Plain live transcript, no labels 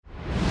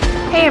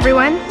Hey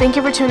everyone, thank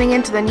you for tuning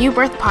in to the New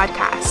Birth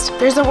Podcast.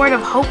 There's a word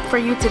of hope for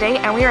you today,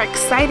 and we are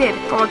excited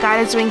for what God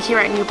is doing here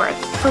at New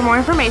Birth. For more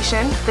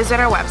information, visit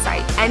our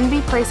website,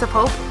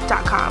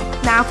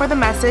 nbplaceofhope.com. Now for the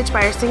message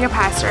by our senior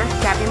pastor,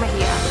 Gabby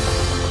Mejia.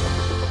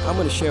 I'm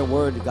going to share a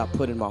word that God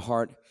put in my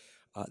heart.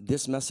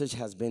 This message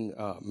has been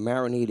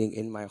marinating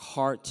in my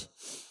heart.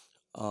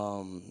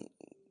 I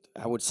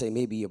would say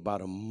maybe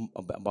about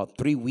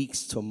 3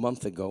 weeks to a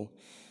month ago,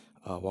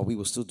 while we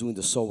were still doing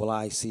the So Will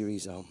I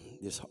series.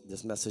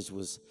 This message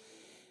was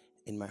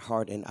in my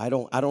heart, and I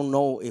don't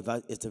know if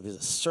it's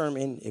a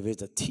sermon, if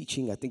it's a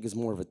teaching. I think it's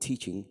more of a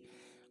teaching.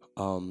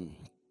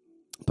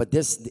 But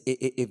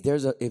if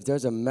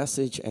there's a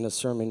message and a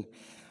sermon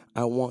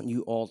I want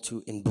you all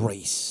to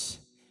embrace,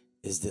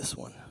 is this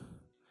one.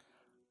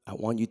 I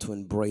want you to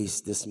embrace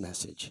this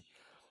message,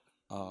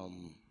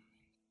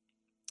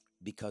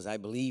 because I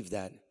believe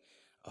that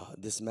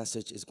this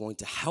message is going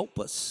to help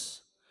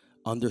us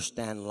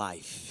understand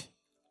life.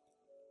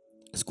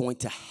 It's going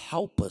to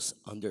help us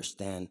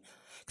understand.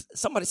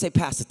 Somebody say,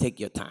 Pastor, take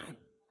your time.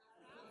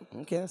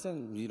 Okay, that's it.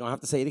 You don't have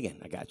to say it again.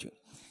 I got you.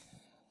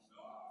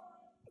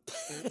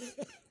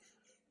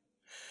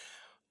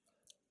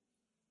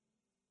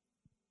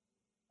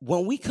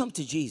 When we come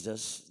to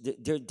Jesus,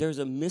 there's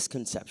a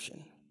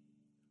misconception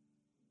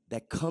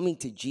that coming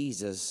to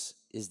Jesus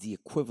is the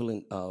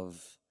equivalent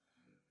of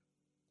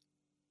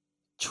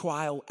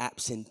trial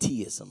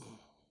absenteeism.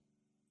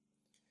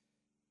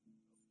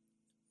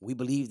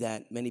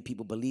 Many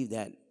people believe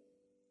that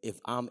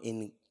if I'm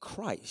in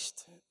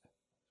Christ,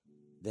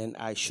 then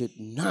I should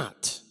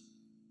not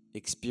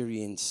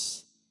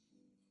experience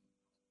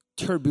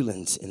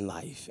turbulence in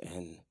life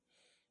and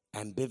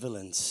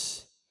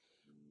ambivalence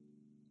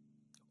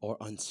or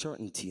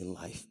uncertainty in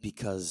life,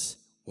 because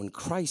when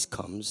Christ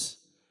comes,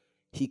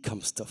 he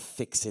comes to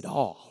fix it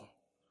all.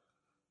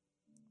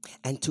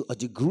 And to a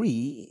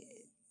degree,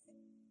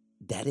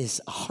 that is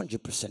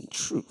 100%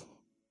 true.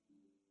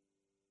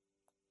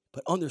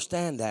 But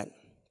understand that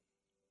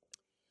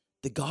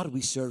the God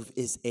we serve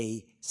is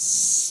a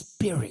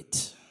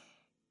spirit.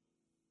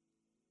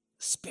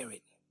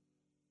 Spirit.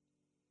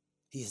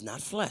 He is not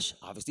flesh.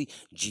 Obviously,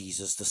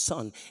 Jesus the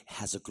Son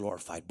has a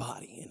glorified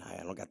body, and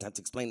I don't got time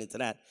to explain into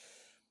that.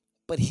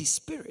 But he's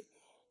spirit.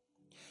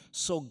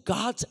 So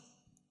God's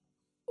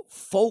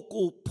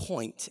focal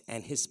point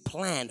and his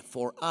plan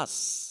for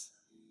us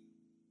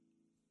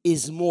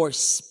is more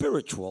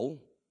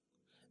spiritual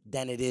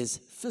than it is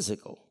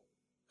physical.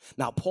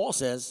 Now, Paul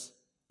says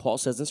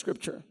in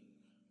Scripture,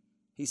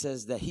 he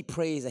says that he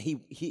prays that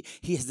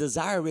his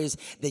desire is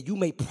that you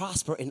may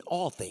prosper in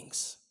all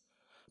things.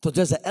 So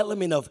there's an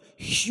element of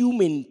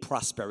human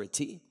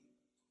prosperity,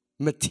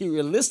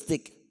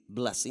 materialistic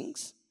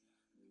blessings,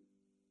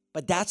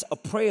 but that's a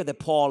prayer that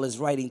Paul is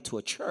writing to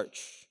a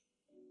church.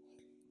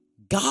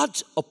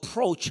 God's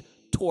approach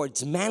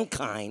towards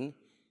mankind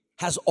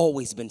has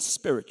always been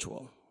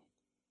spiritual.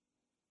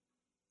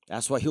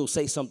 That's why he'll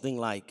say something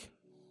like,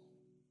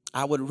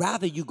 I would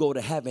rather you go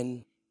to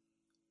heaven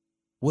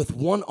with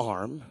one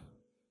arm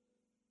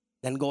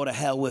than go to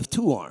hell with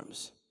two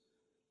arms.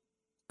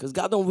 Because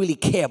God don't really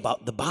care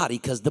about the body,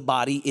 because the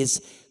body is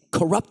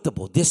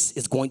corruptible. This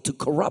is going to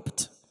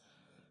corrupt.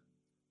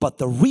 But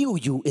the real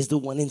you is the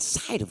one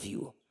inside of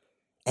you.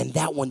 And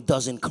that one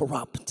doesn't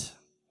corrupt.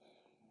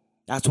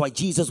 That's why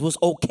Jesus was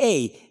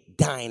okay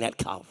dying at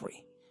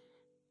Calvary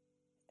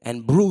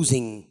and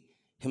bruising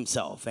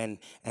himself. And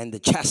the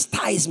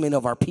chastisement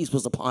of our peace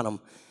was upon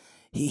him.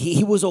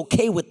 He was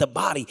okay with the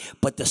body,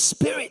 but the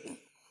spirit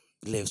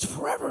lives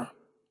forever.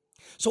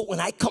 So when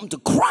I come to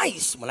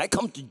Christ, when I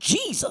come to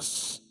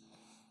Jesus,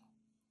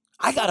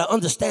 I got to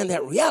understand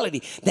that reality,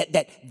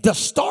 that the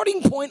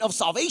starting point of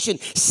salvation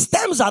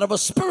stems out of a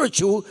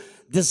spiritual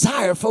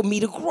desire for me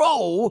to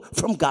grow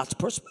from God's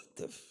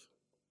perspective.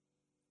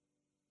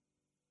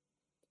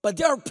 But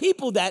there are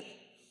people that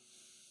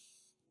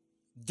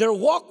their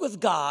walk with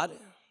God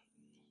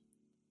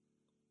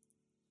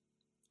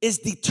is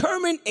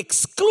determined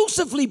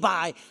exclusively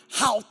by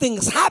how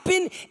things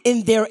happen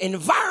in their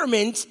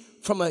environment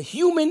from a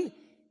human,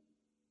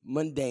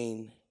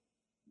 mundane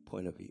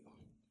point of view.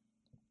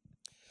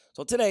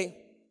 So today,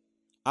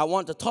 I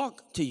want to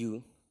talk to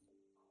you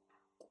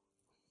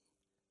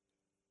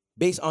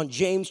based on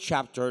James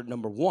chapter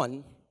number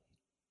 1.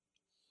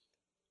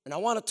 And I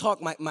want to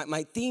talk,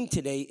 my theme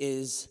today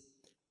is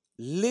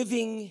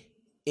living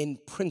in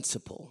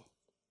principle.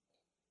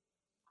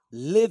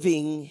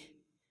 Living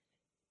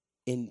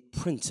in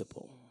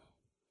principle.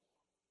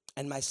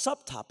 And my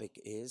subtopic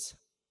is,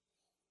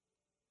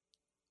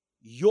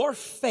 your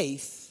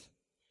faith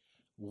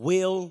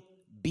will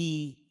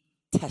be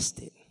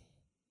tested.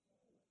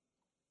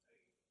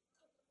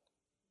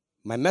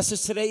 My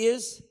message today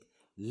is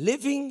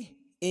living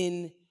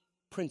in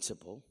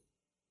principle.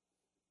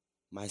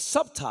 My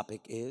subtopic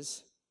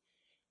is,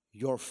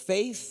 your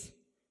faith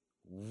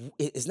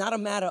is not a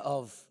matter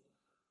of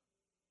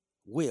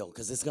will,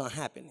 because it's going to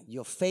happen.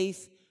 Your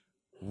faith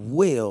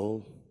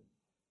will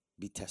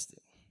be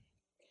tested.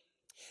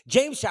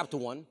 James chapter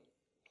 1,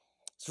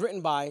 it's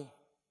written by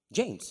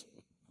James.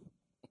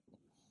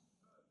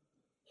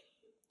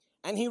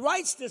 And he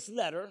writes this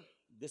letter.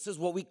 This is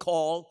what we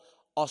call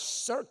a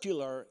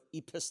circular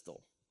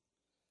epistle.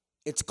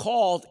 It's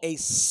called a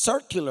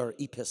circular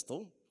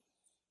epistle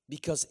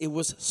because it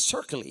was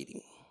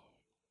circulating.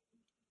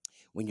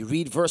 When you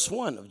read verse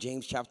 1 of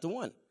James chapter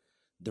 1,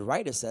 the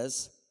writer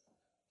says,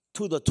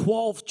 to the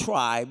 12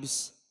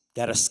 tribes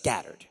that are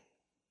scattered,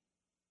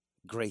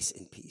 grace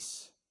and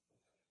peace.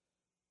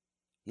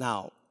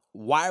 Now,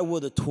 why were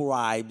the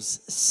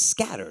tribes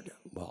scattered?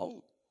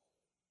 Well,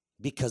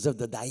 because of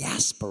the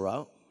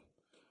diaspora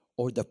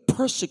or the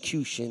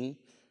persecution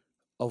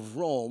of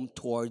Rome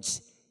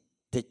towards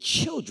the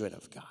children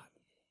of God.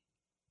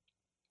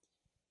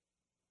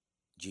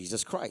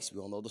 Jesus Christ,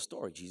 we all know the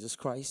story. Jesus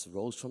Christ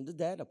rose from the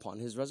dead upon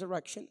his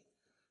resurrection.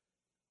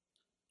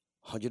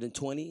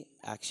 120,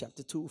 Acts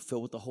chapter 2,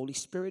 filled with the Holy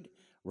Spirit.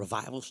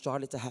 Revival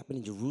started to happen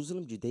in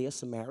Jerusalem, Judea,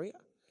 Samaria.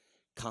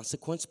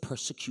 Consequence,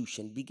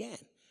 persecution began.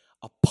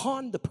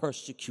 Upon the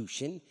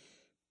persecution,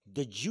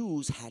 the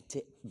Jews had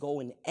to go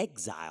in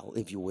exile,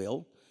 if you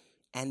will,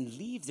 and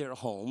leave their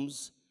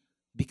homes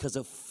because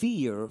of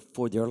fear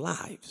for their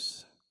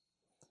lives.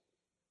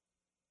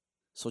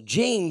 So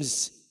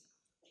James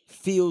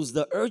feels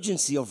the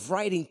urgency of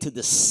writing to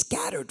the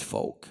scattered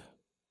folk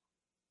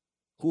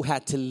who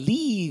had to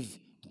leave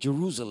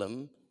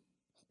Jerusalem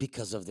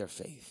because of their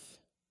faith.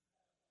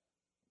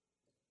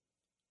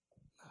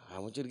 I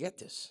want you to get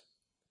this.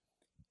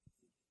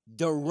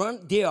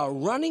 They are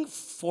running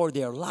for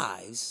their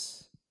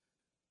lives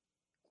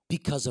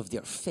because of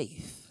their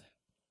faith.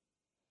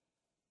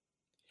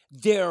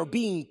 They are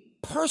being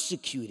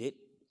persecuted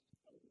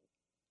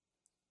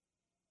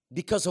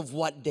because of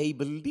what they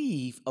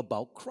believe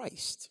about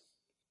Christ.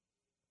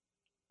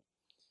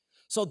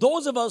 So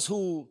those of us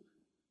who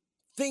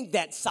think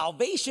that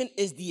salvation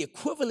is the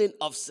equivalent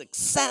of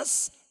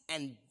success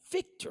and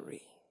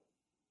victory,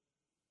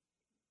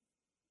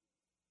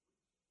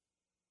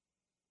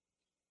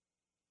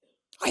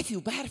 I feel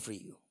bad for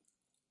you,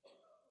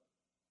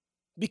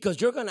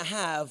 because you're going to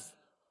have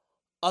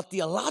a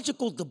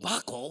theological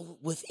debacle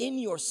within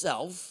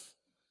yourself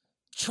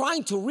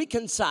trying to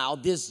reconcile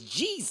this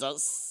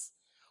Jesus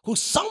who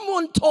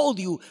someone told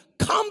you,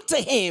 come to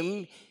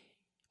him,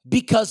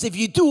 because if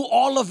you do,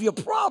 all of your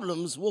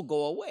problems will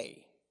go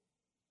away.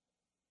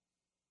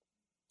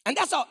 And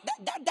that's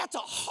a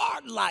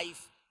hard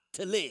life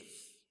to live.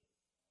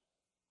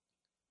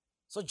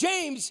 So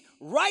James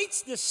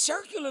writes this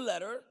circular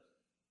letter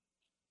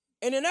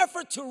in an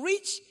effort to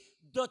reach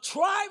the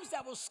tribes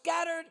that were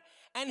scattered,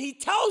 and he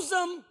tells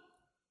them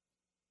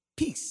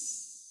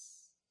peace.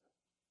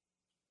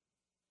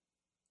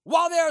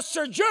 While they're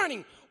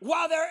sojourning,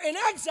 while they're in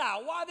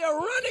exile, while they're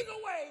running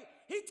away,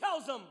 he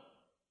tells them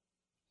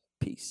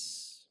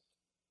peace.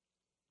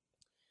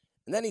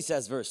 And then he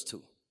says, verse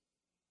 2,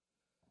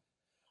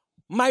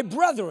 my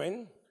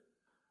brethren,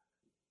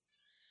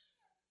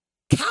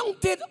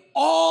 count it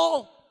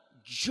all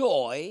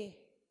joy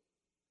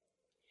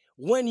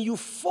when you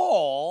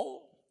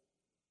fall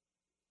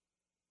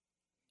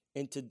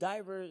into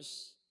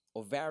diverse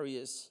or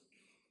various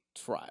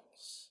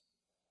trials.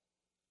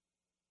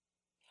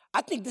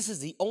 I think this is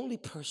the only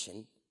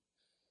person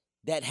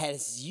that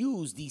has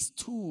used these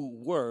two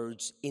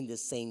words in the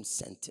same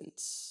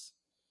sentence.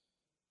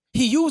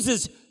 He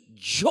uses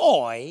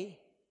joy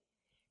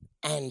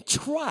and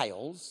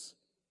trials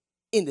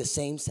in the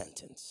same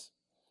sentence.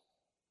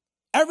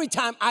 Every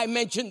time I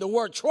mention the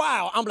word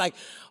trial, I'm like,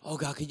 oh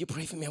God, could you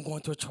pray for me? I'm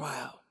going through a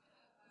trial.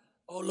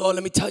 Oh Lord,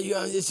 let me tell you,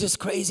 it's just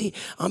crazy.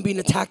 I'm being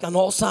attacked on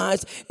all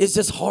sides. It's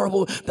just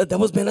horrible. The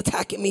devil's been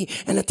attacking me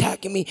and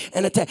attacking me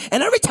and attacking.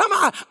 And every time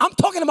I'm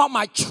talking about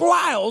my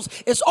trials,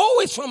 it's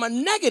always from a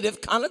negative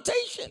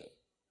connotation.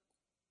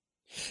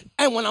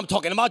 And when I'm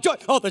talking about joy,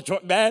 oh, the joy,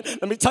 man,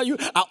 let me tell you,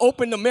 I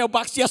opened the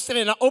mailbox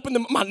yesterday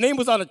and my name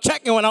was on a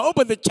check. And when I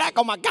opened the check,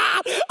 oh my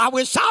God, I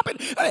went shopping.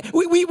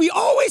 We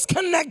always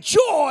connect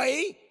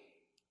joy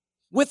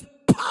with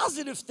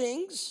positive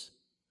things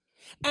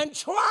and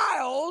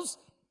trials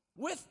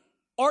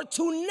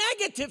to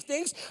negative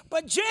things.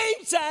 But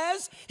James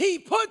says he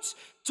puts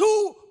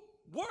two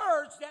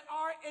words that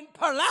are in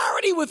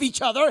polarity with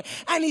each other,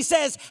 and he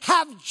says,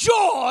 have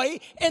joy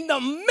in the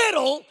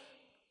middle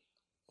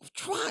of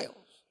trials.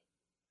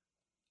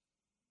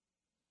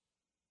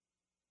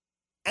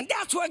 And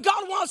that's where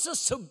God wants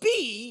us to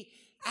be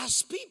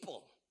as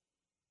people.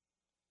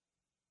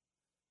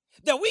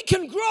 That we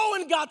can grow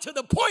in God to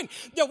the point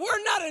that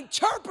we're not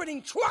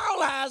interpreting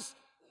trial as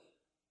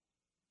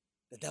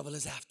the devil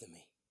is after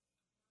me.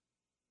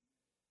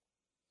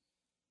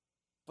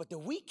 But that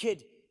we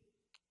could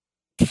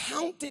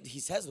count it, he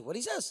says what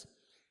he says,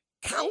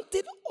 count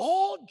it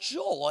all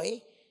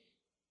joy.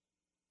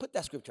 Put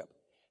that scripture up.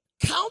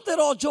 Count it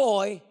all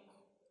joy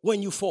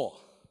when you fall.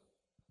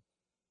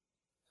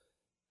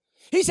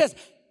 He says,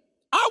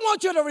 I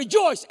want you to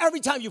rejoice every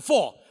time you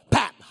fall.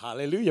 Pat,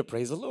 hallelujah,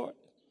 praise the Lord.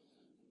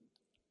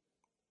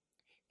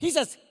 He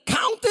says,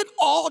 count it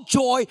all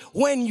joy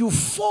when you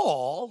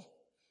fall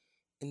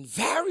in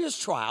various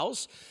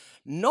trials,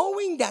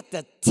 knowing that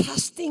the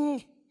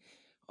testing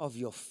of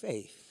your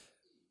faith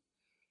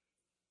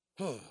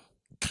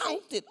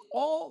Count it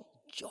all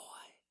joy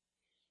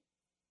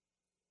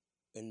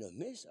in the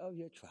midst of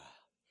your trial.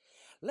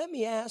 Let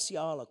me ask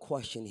y'all a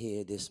question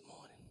here this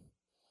morning.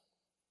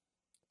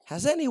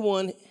 Has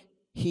anyone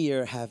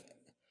here have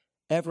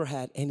ever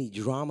had any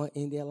drama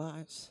in their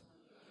lives?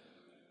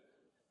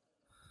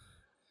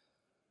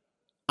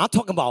 I'm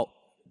talking about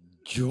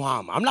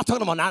drama. I'm not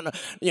talking about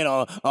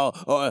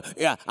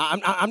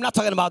I'm not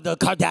talking about the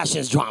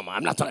Kardashians drama.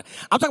 I'm talking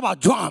about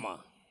drama.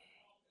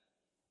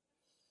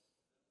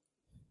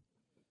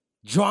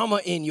 Drama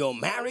in your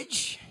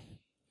marriage.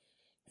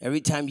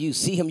 Every time you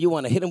see him, you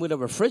want to hit him with a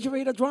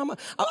refrigerator drama.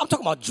 I'm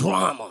talking about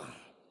drama.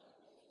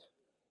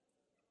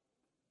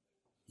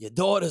 Your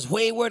daughter's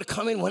wayward,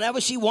 coming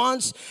whenever she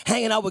wants,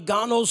 hanging out with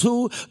God knows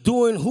who,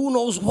 doing who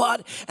knows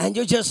what, and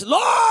you're just,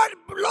 Lord,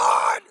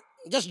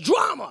 just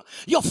drama.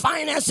 Your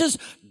finances,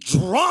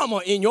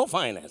 drama in your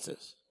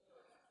finances.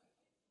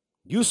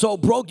 You so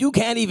broke you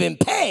can't even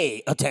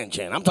pay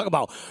attention. I'm talking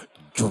about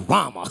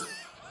drama.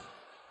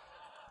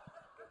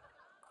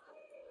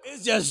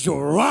 It's just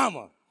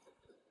drama.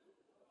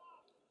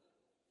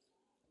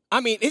 I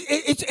mean,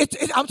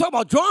 I'm talking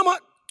about drama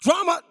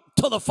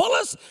to the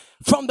fullest,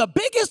 from the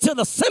biggest to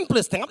the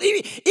simplest thing.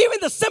 Even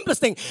the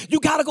simplest thing, you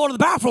got to go to the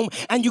bathroom,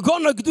 and you're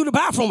going to do the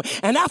bathroom,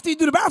 and after you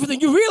do the bathroom,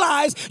 you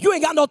realize you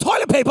ain't got no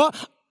toilet paper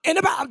in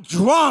the bathroom.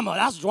 Drama,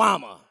 that's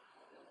drama.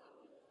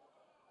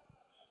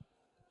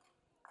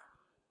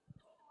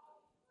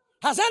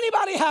 Has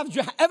anybody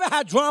ever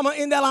had drama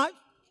in their life?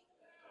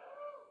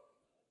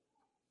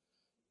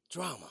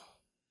 Drama.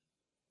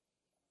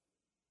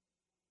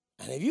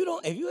 And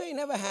if you ain't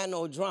never had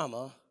no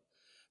drama,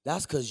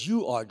 that's because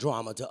you are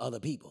drama to other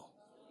people.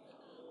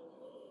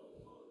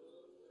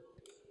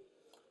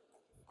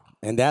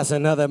 And that's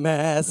another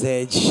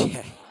message.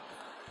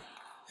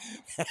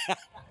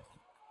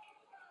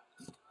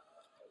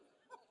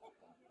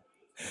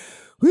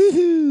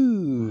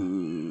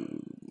 Woohoo!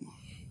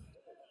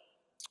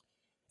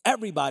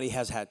 Everybody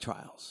has had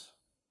trials.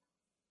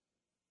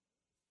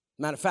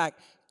 Matter of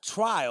fact,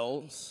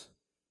 trials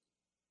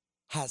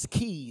has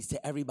keys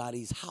to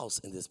everybody's house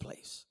in this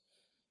place.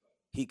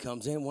 He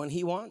comes in when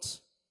he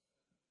wants.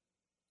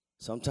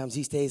 Sometimes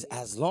he stays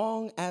as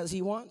long as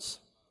he wants.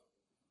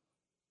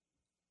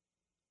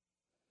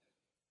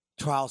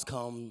 Trials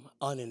come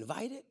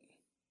uninvited.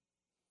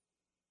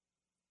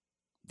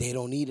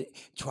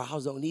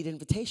 Trials don't need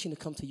invitation to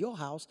come to your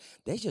house.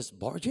 They just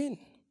barge in.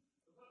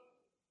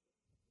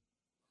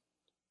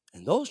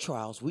 And those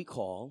trials we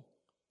call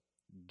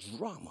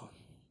drama.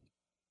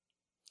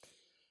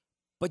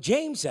 But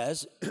James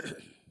says,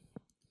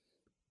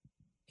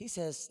 he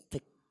says to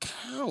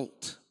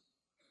count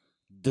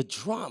the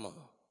drama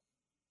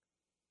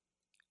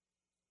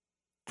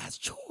as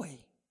joy.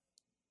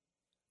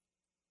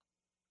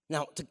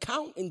 Now, to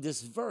count in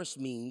this verse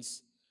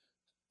means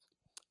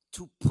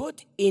to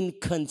put in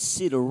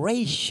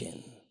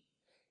consideration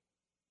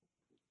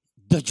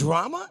the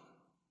drama,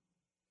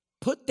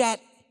 put that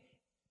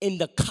in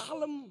the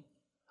column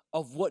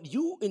of what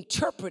you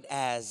interpret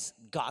as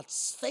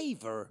God's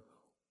favor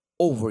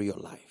over your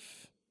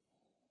life.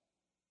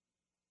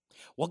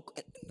 Well,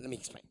 let me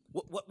explain.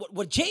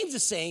 What James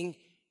is saying,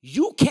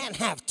 you can't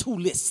have two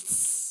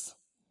lists.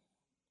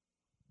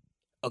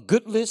 A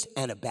good list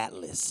and a bad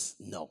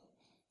list. No.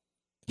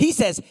 He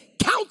says,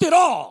 count it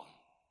all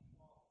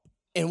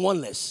in one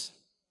list.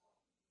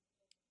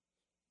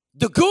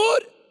 The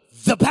good,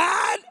 the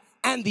bad,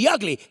 and the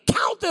ugly.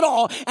 Count it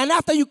all. And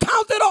after you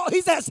count it all,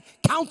 he says,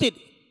 count it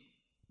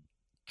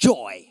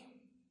joy.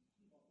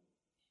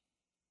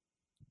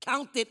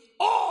 Count it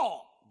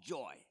all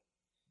joy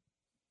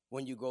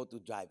when you go through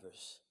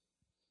diverse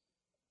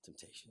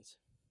temptations.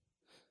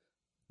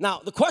 Now,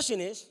 the question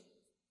is,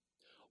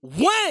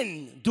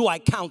 when do I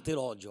count it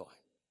all joy?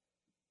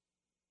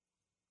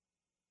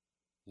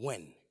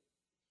 When?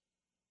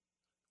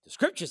 The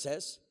scripture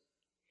says,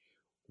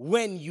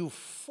 when you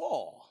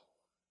fall.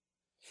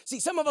 See,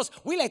 some of us,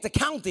 we like to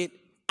count it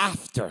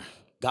after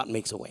God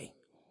makes a way.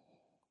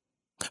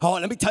 Oh,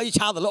 let me tell you,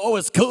 child, the Lord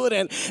was good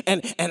and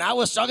I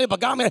was struggling, but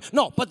God made it.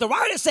 No, but the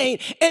writer is saying,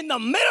 in the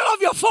middle of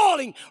your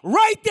falling,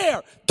 right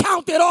there,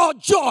 count it all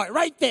joy,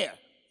 right there.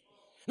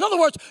 In other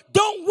words,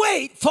 don't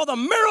wait for the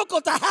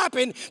miracle to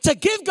happen to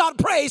give God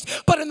praise,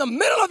 but in the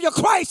middle of your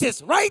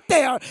crisis, right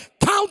there,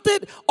 count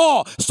it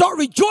all. Start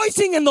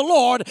rejoicing in the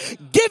Lord,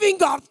 giving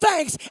God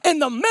thanks in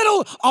the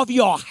middle of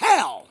your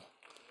hell.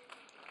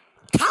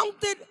 Count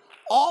it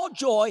all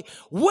joy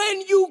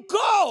when you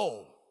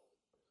go.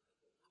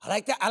 I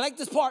like that. I like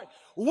this part.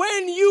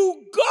 When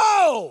you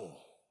go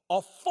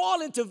or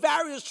fall into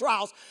various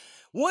trials,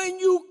 when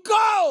you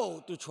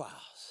go through trials.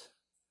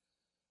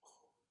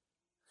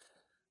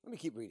 Let me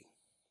keep reading.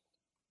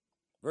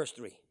 Verse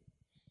 3.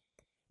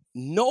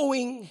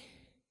 Knowing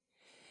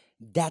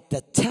that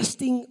the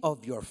testing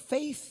of your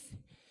faith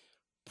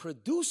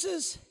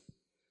produces,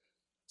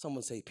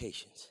 someone say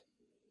patience.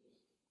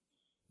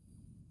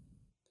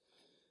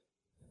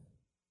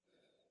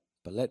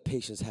 But let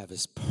patience have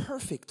its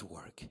perfect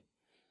work,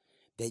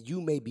 that you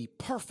may be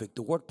perfect.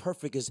 The word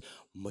perfect is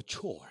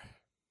mature,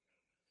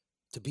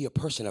 to be a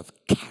person of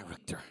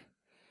character,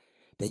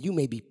 that you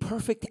may be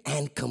perfect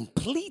and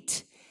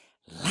complete,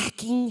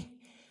 lacking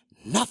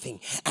nothing.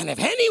 And if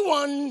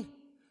anyone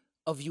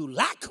of you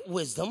lack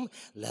wisdom,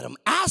 let him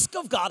ask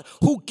of God,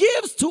 who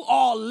gives to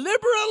all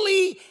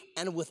liberally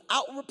and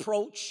without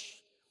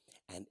reproach,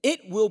 and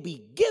it will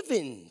be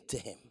given to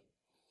him.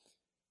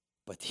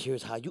 But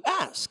here's how you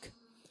ask.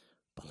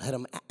 But let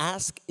him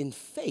ask in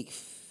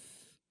faith.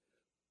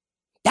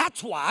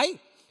 That's why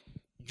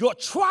your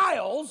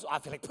trials, I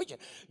feel like preaching,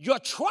 your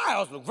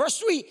trials, look, verse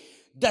 3,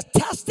 the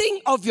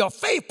testing of your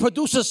faith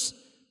produces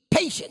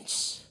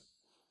patience.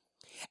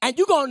 And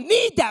you're going to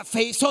need that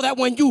faith so that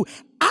when you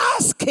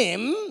ask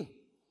him,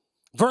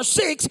 verse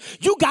 6,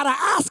 you got to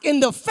ask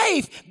in the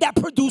faith that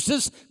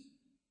produces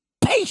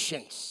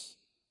patience.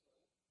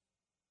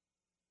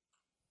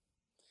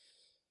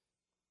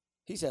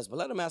 He says, but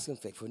let him ask in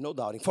faith with no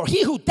doubting. For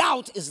he who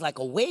doubts is like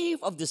a wave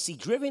of the sea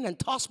driven and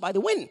tossed by the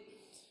wind.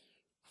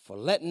 For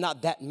let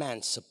not that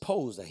man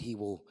suppose that he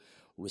will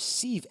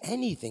receive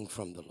anything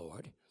from the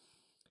Lord.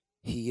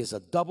 He is a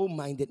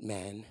double-minded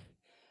man,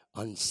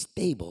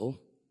 unstable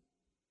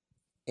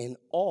in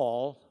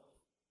all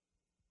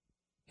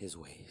his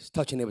ways.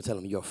 Touch your neighbor, tell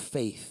him your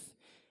faith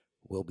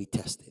will be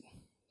tested.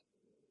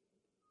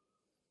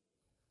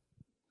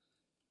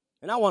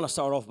 And I want to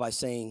start off by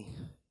saying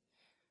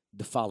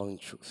the following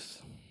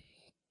truth.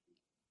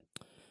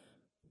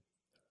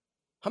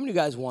 How many of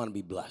you guys want to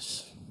be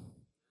blessed?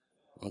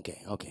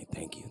 Okay,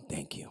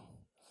 thank you.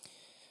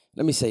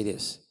 Let me say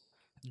this.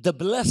 The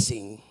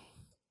blessing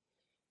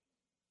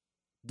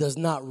does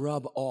not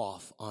rub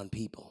off on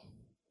people.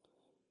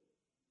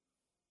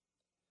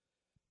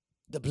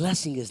 The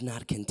blessing is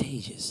not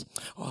contagious.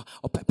 Oh,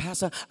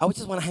 Pastor, I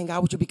just want to hang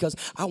out with you because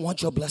I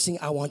want your blessing.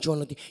 I want your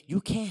anointing.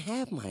 You can't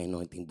have my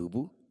anointing,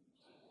 boo-boo.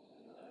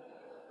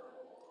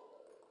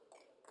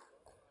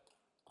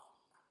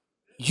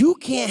 You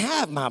can't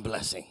have my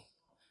blessing.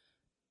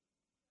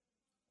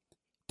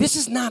 This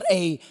is not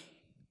a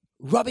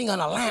rubbing on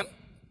a lamp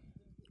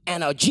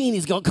and a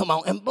genie's going to come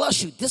out and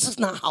bless you. This is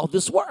not how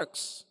this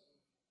works.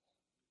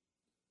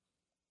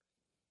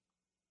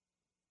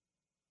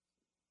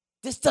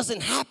 This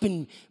doesn't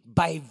happen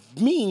by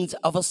means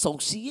of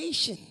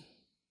association.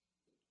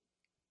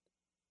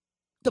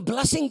 The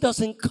blessing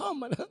doesn't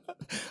come.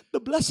 The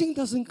blessing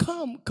doesn't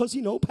come because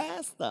you know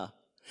Pastor.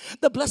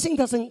 The blessing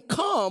doesn't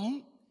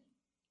come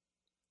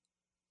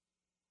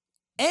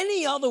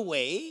any other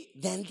way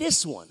than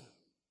this one.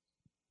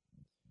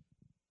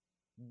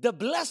 The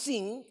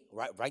blessing,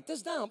 write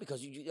this down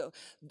because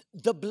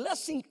the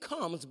blessing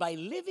comes by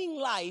living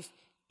life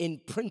in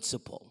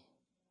principle.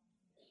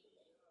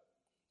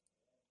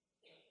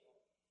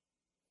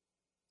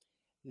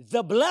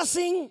 The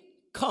blessing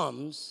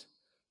comes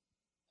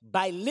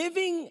by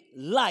living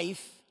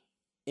life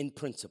in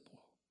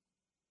principle.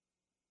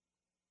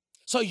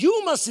 So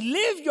you must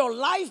live your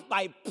life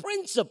by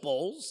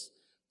principles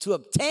to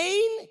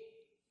obtain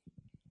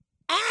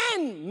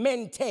and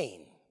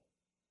maintain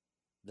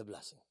the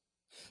blessing.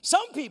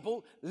 Some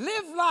people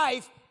live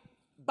life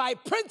by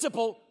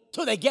principle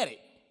till they get it.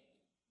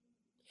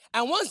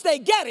 And once they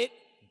get it,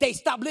 they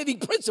stop living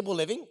principle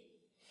living.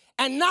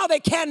 And now they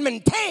can't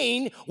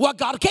maintain what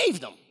God gave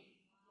them.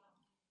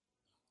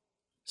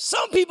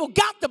 Some people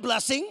got the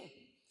blessing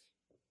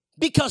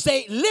because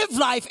they live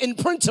life in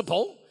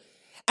principle.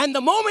 And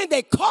the moment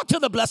they caught to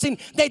the blessing,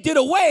 they did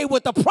away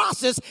with the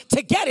process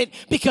to get it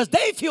because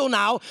they feel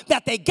now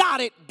that they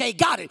got it.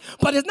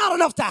 But it's not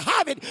enough to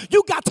have it.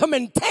 You got to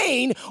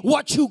maintain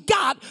what you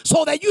got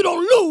so that you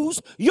don't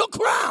lose your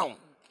crown.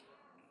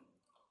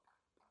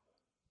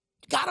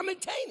 You got to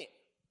maintain it.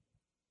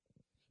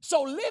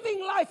 So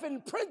living life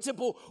in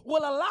principle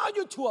will allow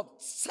you to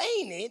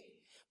obtain it,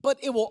 but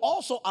it will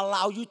also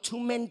allow you to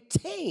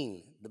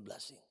maintain the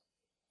blessing.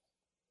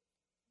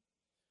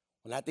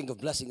 When I think of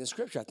blessing in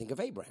Scripture, I think of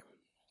Abraham.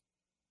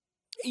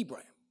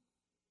 Abraham.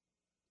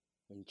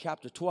 In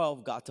chapter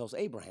 12, God tells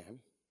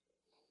Abraham,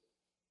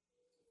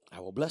 I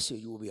will bless you.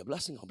 You will be a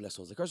blessing. I'll bless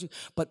those that curse you.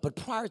 But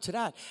prior to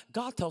that,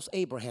 God tells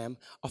Abraham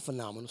a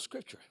phenomenal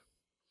scripture.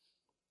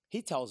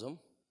 He tells him,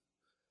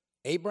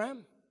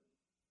 Abraham,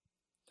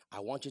 I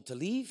want you to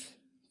leave.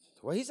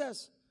 What he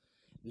says,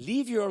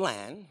 leave your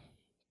land,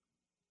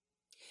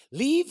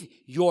 leave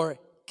your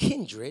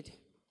kindred,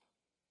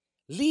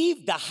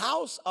 leave the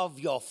house of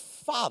your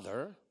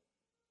father,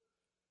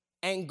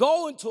 and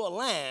go into a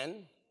land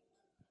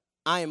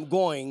I am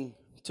going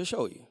to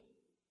show you.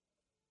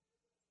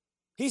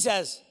 He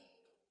says,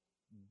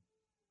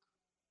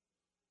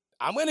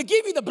 I'm going to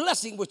give you the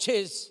blessing, which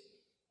is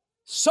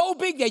so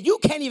big that you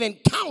can't even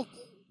count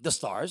the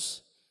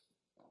stars.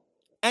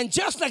 And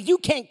just like you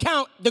can't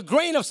count the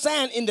grain of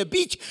sand in the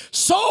beach,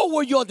 so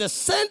will your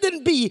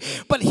descendant be.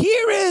 But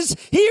here is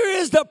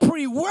the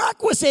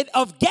prerequisite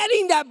of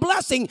getting that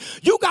blessing.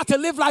 You got to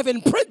live life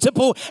in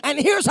principle, and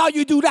here's how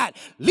you do that.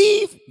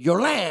 Leave your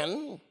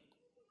land,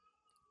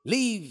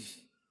 leave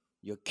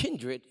your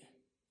kindred,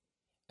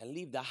 and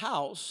leave the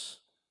house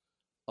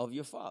of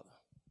your father.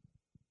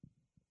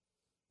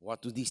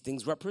 What do these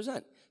things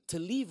represent? To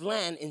leave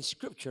land in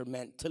Scripture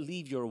meant to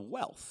leave your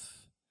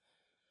wealth.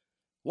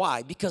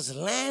 Why? Because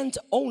land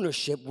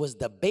ownership was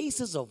the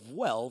basis of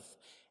wealth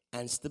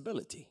and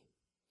stability.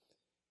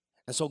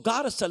 And so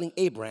God is telling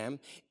Abraham,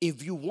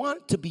 if you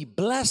want to be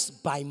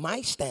blessed by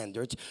my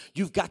standards,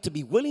 you've got to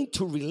be willing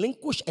to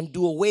relinquish and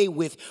do away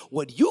with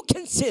what you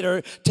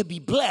consider to be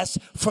blessed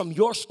from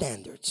your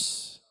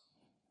standards.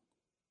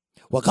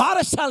 What God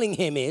is telling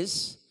him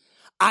is,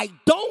 I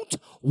don't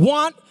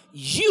want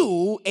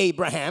you,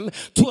 Abraham,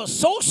 to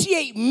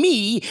associate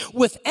me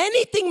with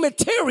anything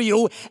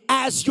material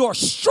as your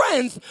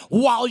strength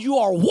while you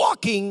are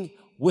walking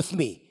with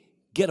me.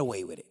 Get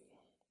away with it.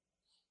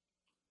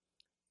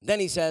 Then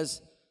he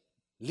says,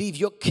 leave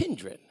your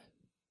kindred.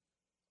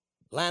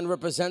 Land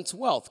represents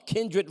wealth.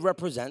 Kindred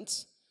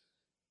represents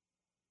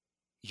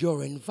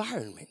your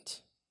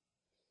environment.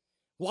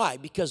 Why?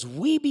 Because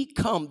we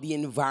become the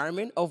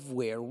environment of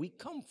where we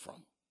come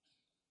from.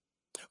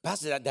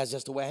 Pastor, that's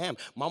just the way I am.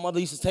 My mother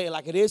used to say it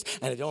like it is,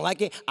 and if you don't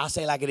like it, I'll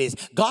say it like it is.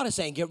 God is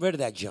saying, get rid of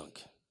that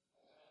junk.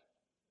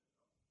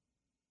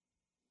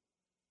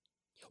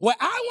 Where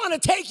I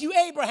want to take you,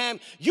 Abraham,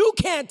 you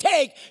can't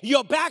take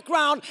your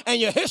background and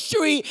your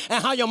history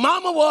and how your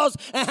mama was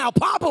and how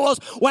papa was.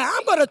 Where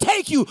I'm going to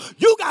take you,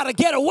 you got to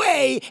get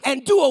away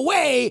and do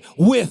away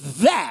with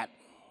that.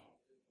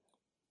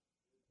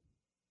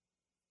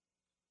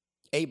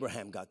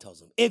 Abraham, God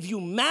tells him, if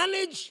you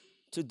manage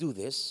to do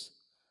this,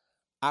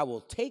 I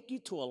will take you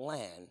to a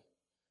land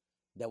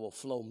that will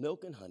flow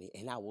milk and honey,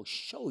 and I will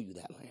show you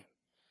that land.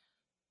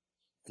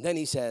 And then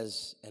he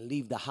says, and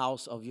leave the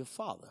house of your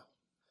father.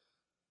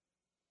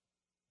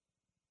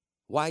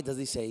 Why does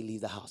he say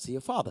leave the house of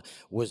your father?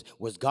 Was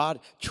God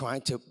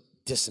trying to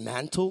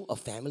dismantle a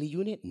family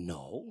unit?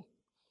 No.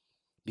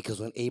 Because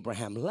when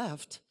Abraham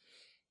left,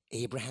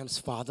 Abraham's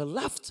father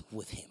left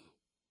with him.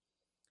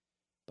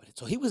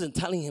 So he wasn't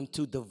telling him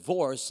to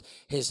divorce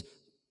his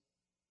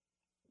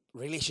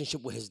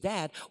relationship with his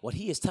dad. What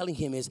he is telling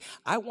him is,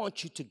 I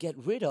want you to get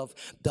rid of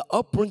the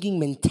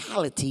upbringing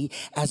mentality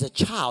as a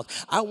child.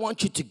 I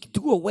want you to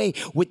do away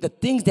with the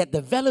things that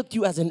developed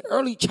you as an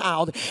early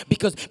child,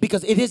 because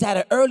it is at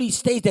an early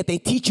stage that they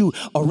teach you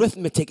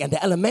arithmetic and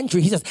the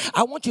elementary. He says,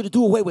 I want you to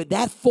do away with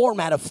that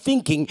format of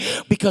thinking,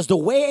 because the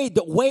way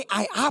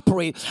I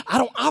operate, I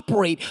don't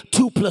operate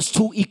 2 +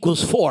 2 =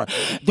 4.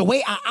 The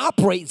way I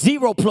operate,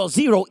 0 +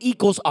 0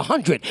 =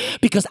 100,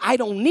 because I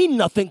don't need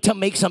nothing to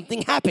make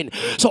something happen.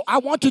 So I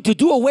want you to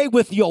do away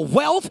with your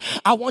wealth.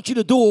 I want you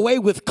to do away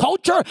with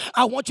culture.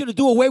 I want you to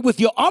do away with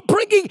your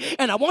upbringing.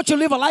 And I want you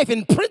to live a life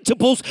in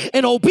principles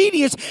and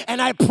obedience.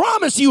 And I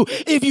promise you,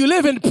 if you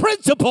live in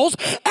principles,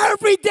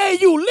 every day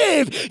you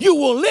live, you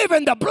will live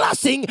in the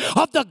blessing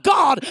of the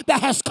God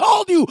that has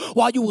called you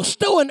while you were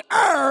still in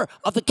Ur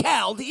of the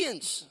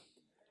Chaldeans.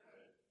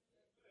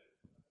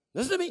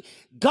 Listen to me.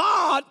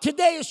 God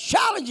today is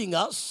challenging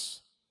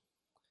us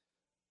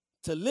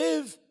to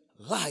live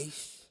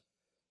life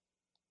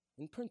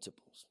in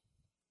principles.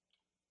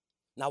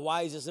 Now,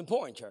 why is this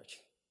important, church?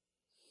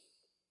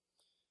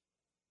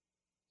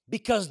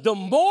 Because the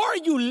more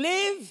you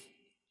live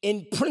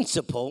in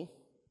principle,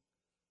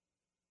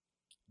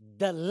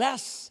 the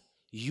less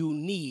you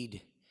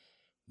need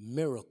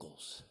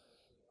miracles.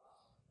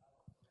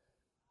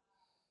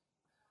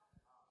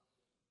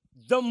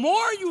 The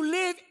more you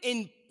live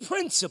in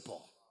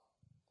principle,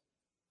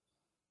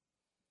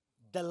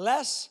 the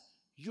less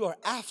you are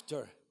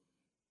after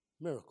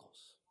miracles.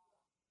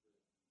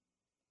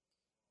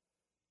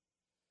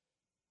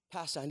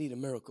 Pastor, I need a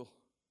miracle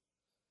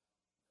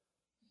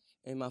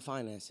in my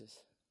finances.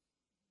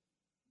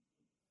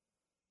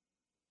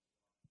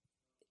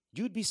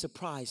 You'd be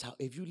surprised how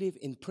if you live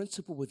in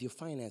principle with your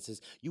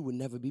finances, you will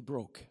never be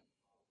broke.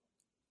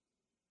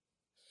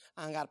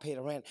 I ain't got to pay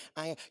the rent.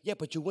 Yeah,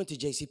 but you went to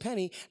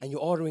JCPenney and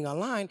you're ordering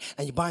online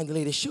and you're buying the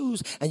latest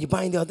shoes and you're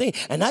buying the other thing.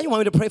 And now you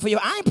want me to pray for you.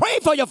 I ain't praying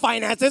for your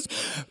finances.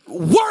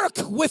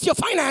 Work with your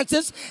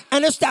finances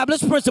and establish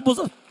principles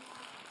of...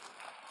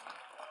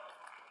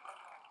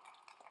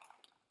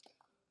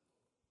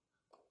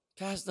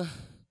 Pastor,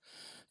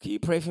 can you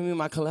pray for me?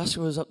 My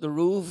cholesterol is up the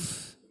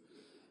roof.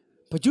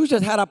 But you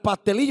just had a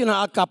pastelillo,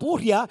 una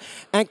alcapurria,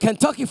 and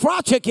Kentucky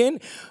Fried Chicken.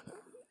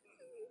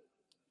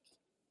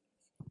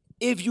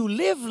 If you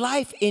live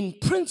life in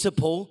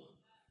principle,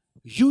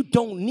 you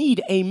don't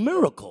need a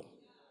miracle.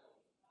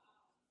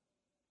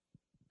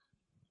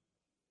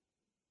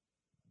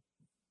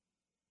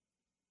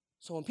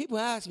 So when people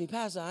ask me,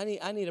 Pastor,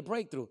 I need a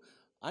breakthrough,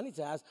 I need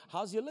to ask,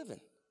 how's your living?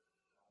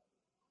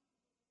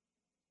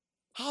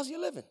 How's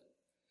your living?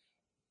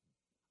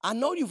 I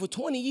know you for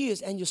 20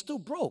 years and you're still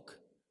broke.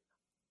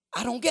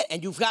 I don't get it.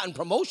 And you've gotten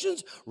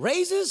promotions,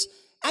 raises,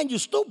 and you're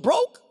still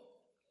broke?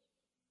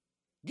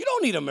 You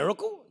don't need a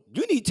miracle.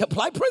 You need to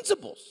apply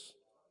principles.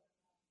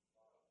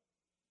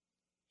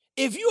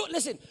 If you,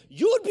 listen,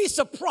 you would be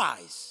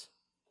surprised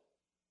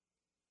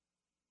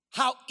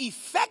how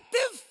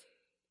effective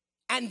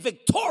and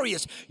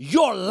victorious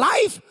your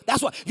life,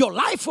 that's what your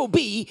life will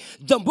be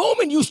the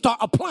moment you start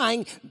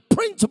applying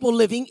principle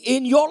living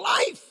in your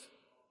life.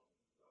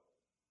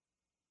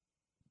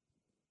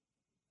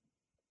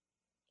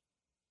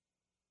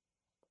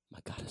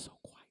 God is so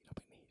quiet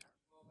up in here.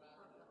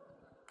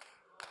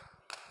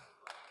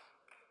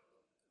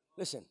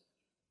 Listen.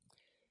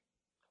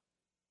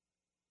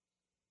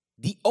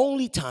 The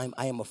only time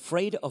I am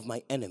afraid of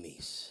my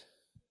enemies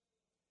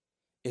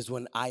is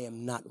when I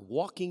am not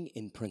walking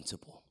in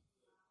principle.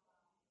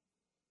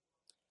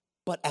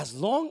 But as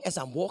long as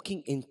I'm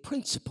walking in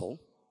principle,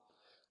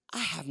 I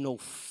have no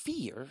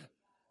fear.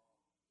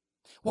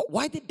 Well,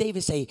 why did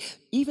David say,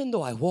 even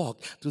though I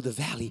walk through the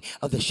valley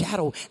of the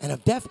shadow and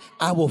of death,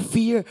 I will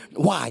fear?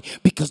 Why?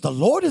 Because the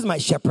Lord is my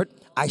shepherd,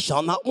 I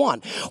shall not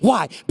want.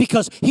 Why?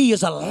 Because he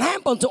is a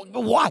lamp unto.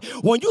 Why?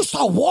 When you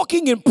start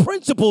walking in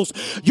principles,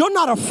 you're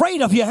not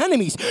afraid of your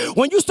enemies.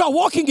 When you start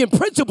walking in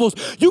principles,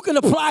 you can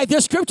apply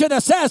this scripture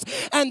that says,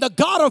 and the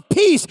God of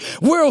peace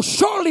will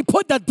surely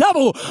put the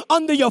devil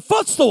under your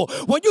footstool.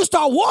 When you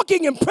start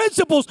walking in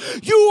principles,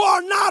 you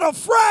are not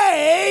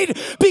afraid,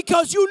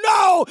 because you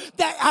know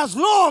that as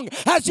long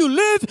as you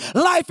live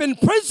life in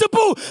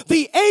principle,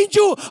 the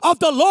angel of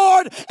the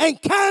Lord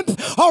encamps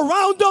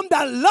around them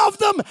that love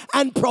them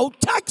and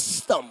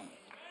protects them.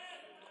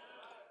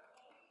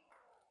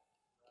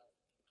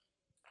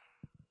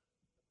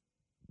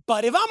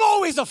 But if I'm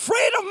always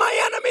afraid of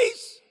my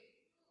enemies,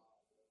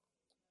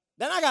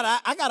 then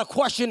I gotta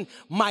question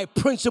my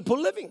principle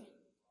living.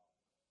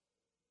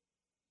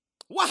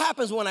 What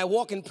happens when I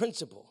walk in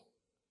principle?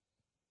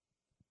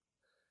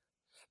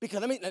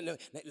 Because let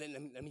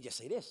me just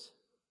say this.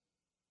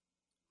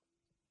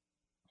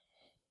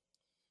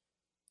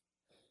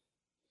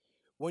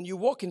 When you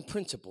walk in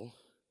principle,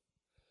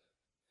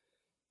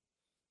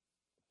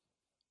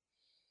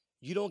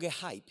 you don't get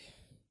hype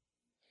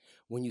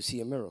when you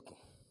see a miracle.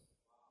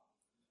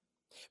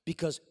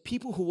 Because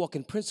people who walk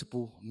in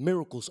principle,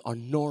 miracles are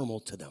normal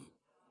to them.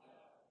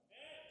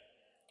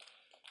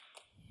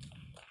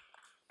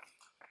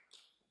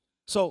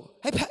 So,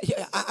 hey,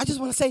 I just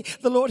want to say,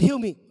 the Lord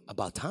healed me.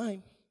 About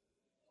time.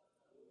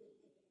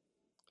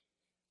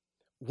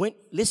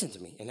 Listen to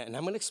me, and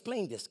I'm going to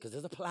explain this because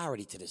there's a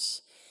polarity to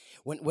this.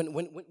 When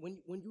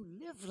you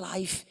live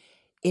life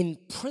in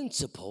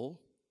principle,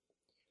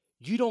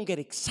 you don't get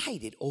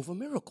excited over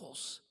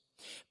miracles.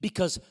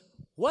 Because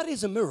what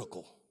is a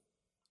miracle?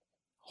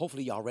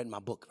 Hopefully y'all read my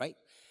book, right?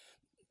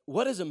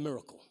 What is a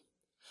miracle?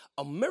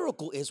 A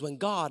miracle is when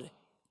God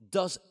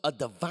does a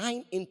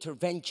divine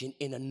intervention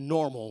in a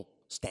normal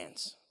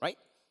stance, right?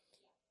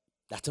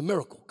 That's a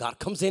miracle. God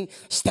comes in,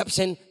 steps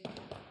in,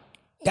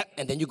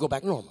 and then you go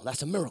back normal.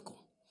 That's a miracle.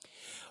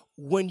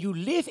 When you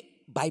live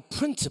by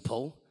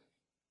principle,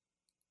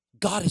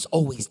 God is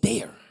always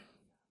there.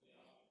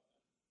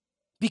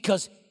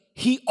 Because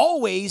he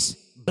always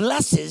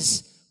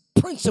blesses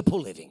principle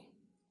living.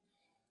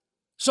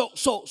 So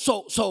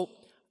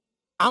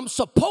I'm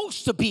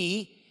supposed to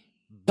be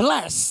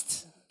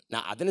blessed.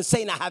 Now, I didn't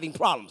say not having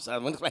problems.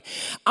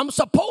 I'm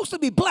supposed to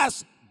be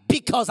blessed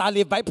because I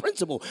live by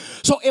principle.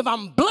 So if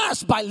I'm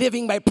blessed by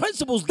living by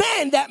principles,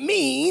 then that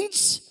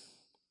means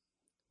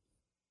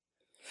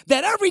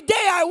that every day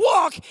I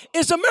walk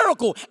is a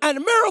miracle. And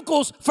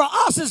miracles for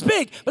us is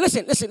big. But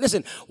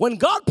listen. When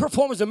God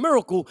performs a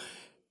miracle,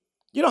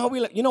 you know how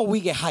we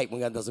get hyped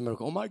when God does a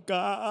miracle. Oh my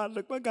God,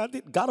 look what God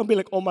did. God don't be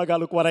like, oh my God,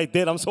 look what I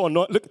did. I'm so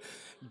annoyed. Look,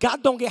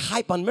 God don't get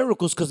hyped on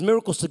miracles because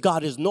miracles to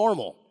God is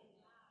normal.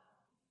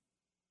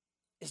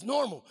 It's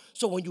normal.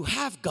 So when you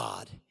have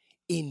God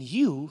in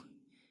you,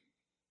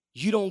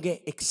 you don't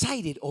get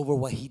excited over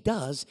what he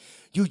does.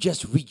 You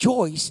just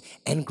rejoice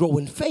and grow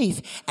in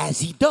faith as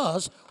he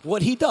does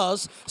what he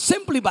does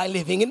simply by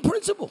living in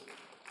principle.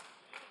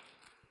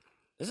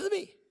 This is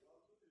me.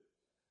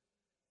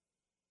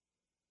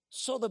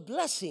 So the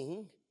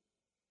blessing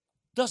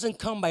doesn't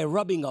come by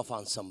rubbing off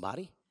on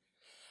somebody.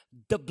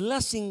 The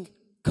blessing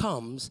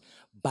comes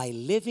by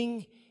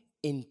living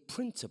in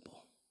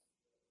principle.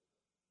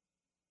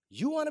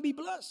 You want to be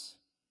blessed?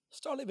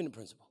 Start living in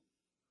principle.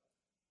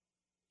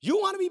 You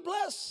want to be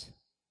blessed?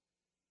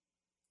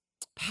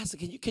 Pastor,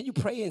 can you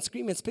pray and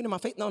scream and spit in my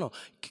face? No.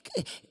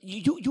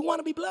 You want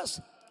to be blessed?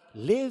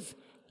 Live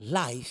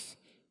life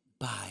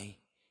by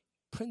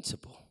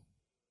principle.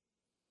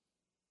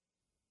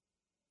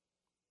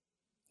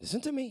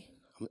 Listen to me.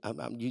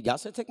 Y'all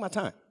said take my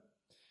time.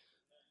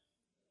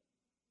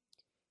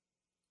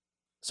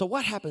 So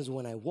what happens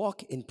when I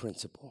walk in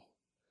principle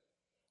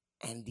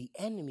and the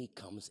enemy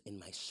comes in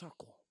my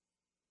circle?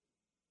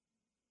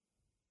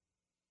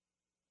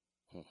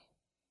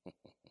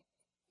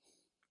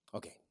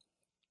 Okay.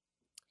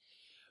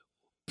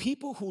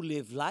 People who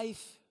live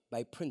life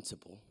by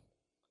principle,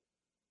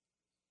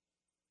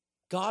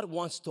 God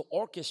wants to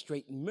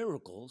orchestrate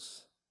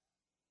miracles.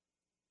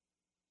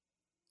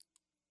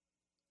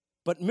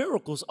 But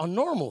miracles are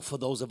normal for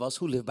those of us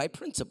who live by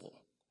principle.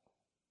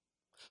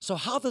 So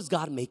how does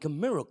God make a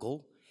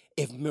miracle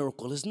if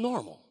miracle is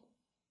normal?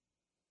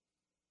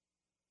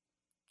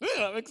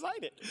 Yeah, I'm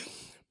excited.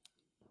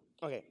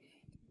 Okay.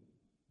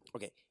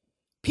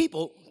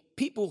 People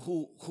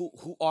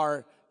who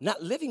are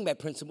not living by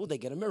principle, they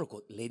get a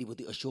miracle. Lady with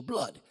the issue of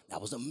blood. That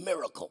was a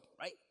miracle,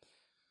 right?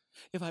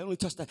 If I only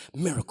touched that,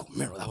 miracle,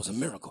 that was a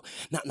miracle.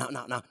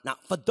 Now,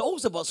 for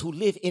those of us who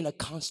live in a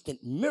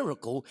constant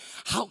miracle,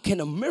 how can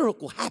a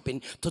miracle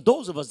happen to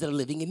those of us that are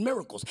living in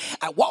miracles?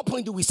 At what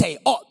point do we say,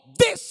 oh,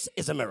 this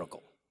is a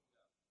miracle?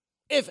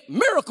 If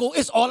miracle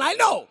is all I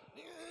know.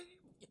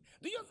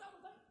 Do you understand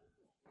what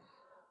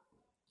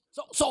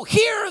I'm saying? So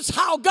here's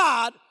how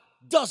God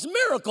does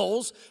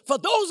miracles for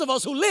those of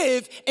us who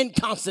live in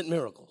constant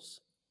miracles.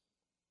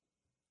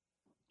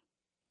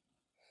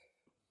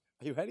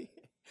 Are you ready?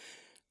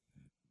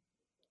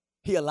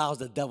 He allows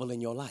the devil in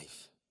your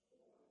life.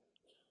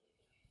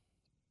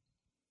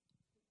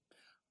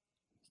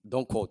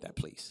 Don't quote that,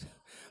 please.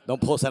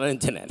 Don't post that on the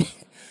internet.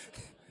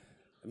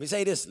 Let me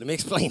say this. Let me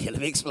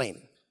explain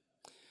it.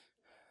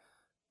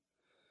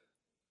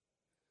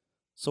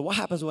 So what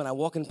happens when I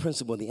walk in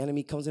principle, the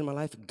enemy comes in my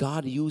life?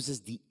 God uses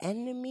the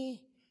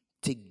enemy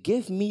to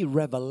give me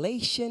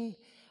revelation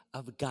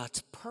of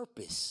God's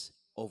purpose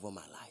over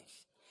my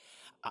life.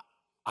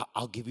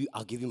 I'll give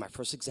you my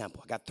first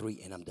example. I got 3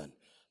 and I'm done.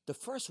 The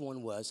first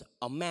one was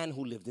a man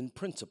who lived in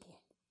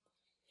principle.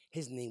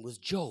 His name was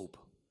Job.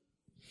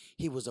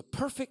 He was a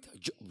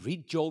perfect,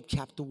 read Job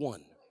chapter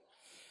 1.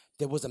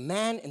 There was a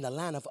man in the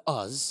land of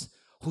Uz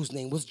whose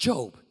name was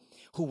Job,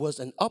 who was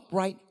an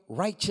upright,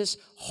 righteous,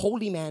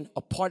 holy man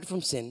apart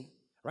from sin,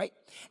 right?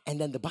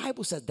 And then the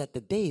Bible says that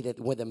the day that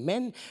when the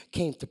men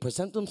came to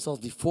present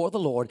themselves before the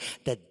Lord,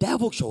 the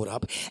devil showed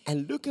up.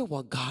 And look at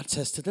what God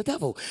says to the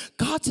devil.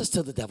 God says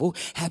to the devil,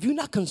 have you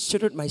not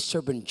considered my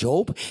servant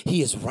Job?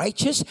 He is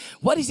righteous.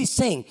 What is he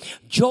saying?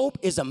 Job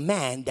is a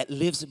man that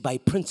lives by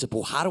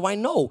principle. How do I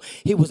know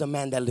he was a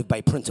man that lived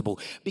by principle?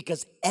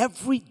 Because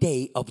every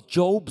day of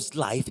Job's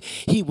life,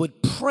 he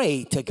would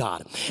pray to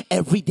God.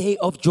 Every day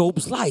of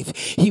Job's life,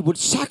 he would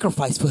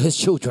sacrifice for his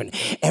children.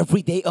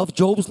 Every day of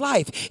Job's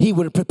life, he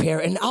would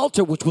prepare an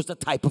altar, which was the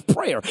type of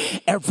prayer.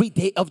 Every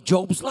day of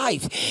Job's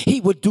life,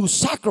 he would do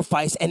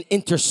sacrifice and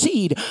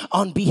intercede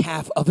on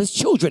behalf of his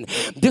children.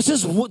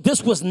 This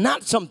was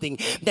not something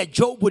that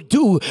Job would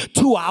do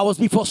 2 hours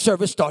before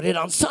service started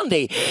on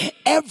Sunday.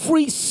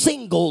 Every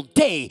single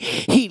day,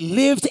 he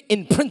lived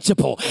in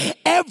principle.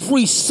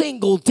 Every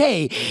single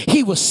day,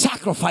 he was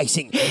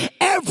sacrificing.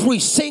 Every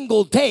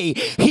single day,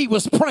 he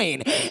was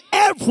praying.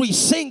 Every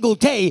single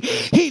day,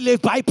 he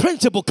lived by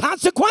principle.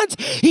 Consequence,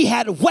 he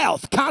had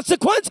wealth.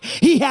 Consequence,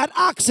 he had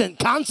oxen.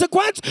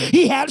 Consequence,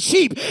 he had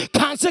sheep.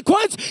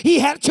 Consequence, he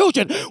had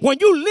children. When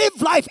you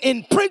live life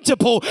in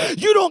principle,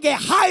 you don't get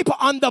hype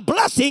on the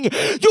blessing.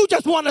 You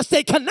just want to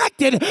stay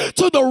connected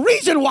to the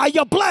reason why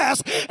you're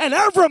blessed. And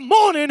every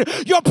morning,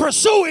 you're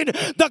pursuing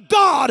the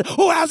God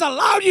who has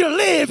allowed you to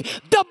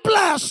live the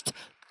blessed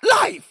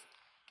life.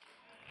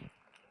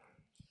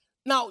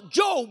 Now,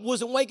 Job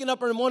wasn't waking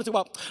up in the morning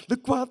talking about,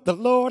 look what the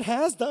Lord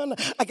has done.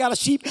 I got a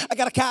sheep, I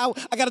got a cow,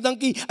 I got a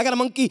donkey, I got a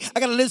monkey, I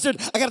got a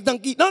lizard, I got a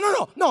donkey. No.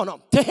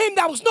 To him,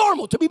 that was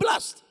normal to be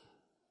blessed.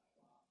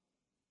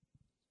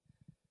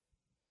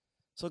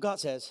 So God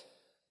says,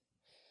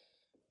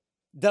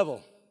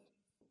 devil,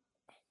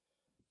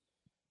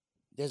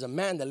 there's a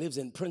man that lives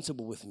in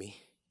principle with me,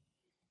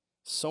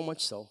 so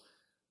much so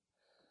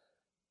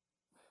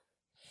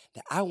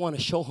that I want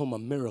to show him a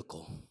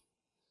miracle.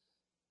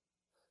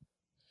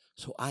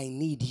 So I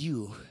need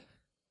you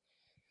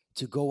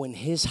to go in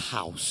his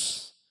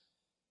house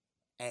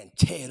and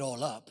tear it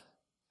all up.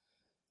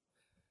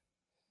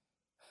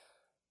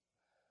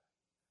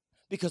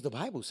 Because the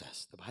Bible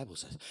says,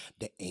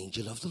 the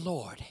angel of the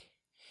Lord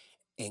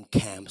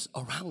encamps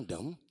around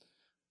them,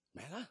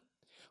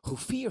 who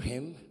fear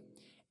him,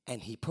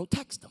 and he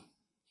protects them.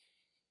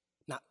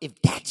 Now,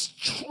 if that's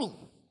true,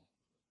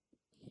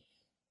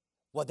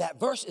 well, that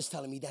verse is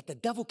telling me that the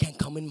devil can't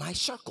come in my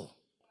circle.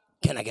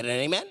 Can I get an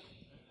amen?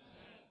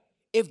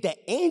 If the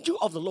angel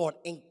of the Lord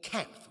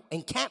encamp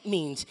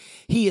means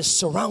he is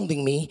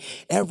surrounding me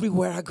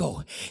everywhere I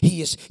go.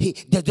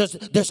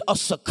 There's a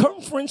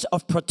circumference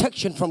of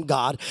protection from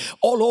God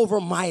all over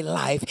my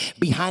life,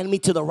 behind me,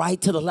 to the right,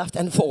 to the left,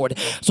 and forward.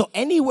 So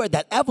anywhere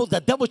that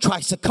the devil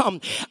tries to come,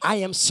 I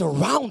am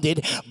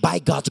surrounded by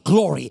God's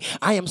glory.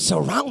 I am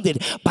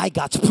surrounded by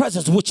God's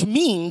presence, which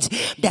means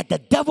that the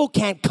devil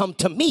can't come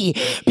to me,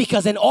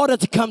 because in order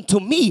to come to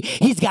me,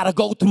 he's got to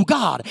go through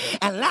God.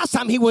 And last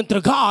time he went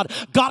through God,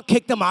 God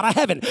kicked him out of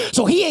heaven.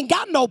 So he ain't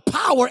got no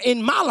power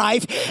in my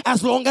life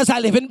as long as I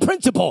live in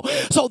principle.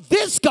 So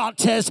this God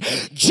says,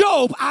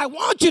 Job, I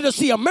want you to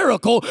see a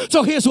miracle.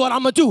 So here's what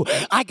I'm going to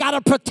do. I got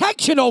a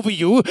protection over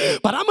you,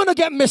 but I'm going to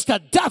get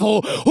Mr.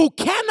 Devil, who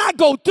cannot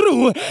go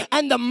through.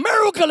 And the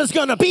miracle is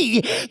going to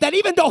be that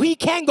even though he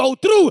can't go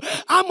through,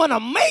 I'm going to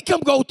make him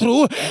go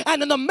through.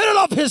 And in the middle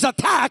of his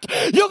attack,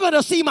 you're going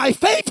to see my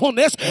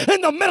faithfulness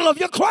in the middle of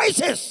your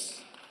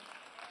crisis.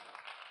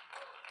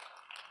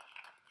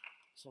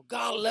 So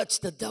God lets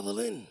the devil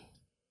in.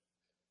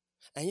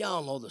 And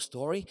y'all know the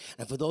story.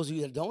 And for those of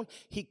you that don't,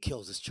 he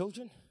kills his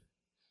children.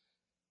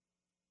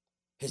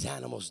 His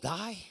animals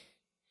die.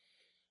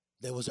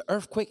 There was an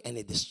earthquake, and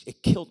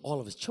it killed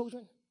all of his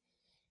children.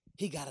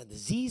 He got a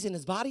disease in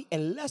his body.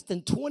 In less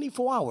than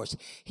 24 hours,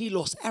 he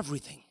lost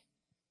everything.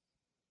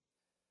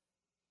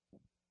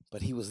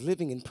 But he was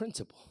living in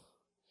principle.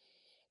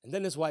 And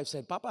then his wife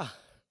said, Papa,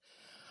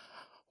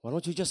 why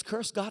don't you just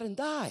curse God and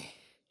die?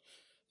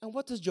 And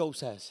what does Job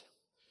says?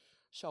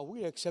 Shall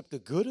we accept the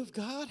good of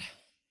God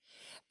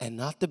and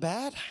not the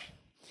bad?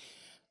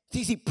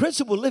 See,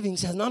 principle living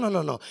says,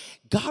 no.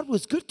 God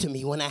was good to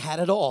me when I had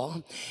it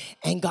all,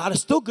 and God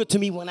is still good to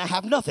me when I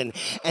have nothing.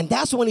 And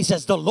that's when he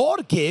says, the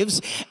Lord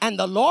gives and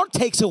the Lord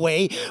takes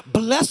away.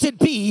 Blessed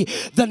be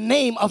the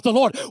name of the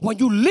Lord. When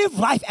you live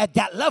life at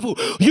that level,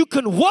 you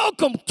can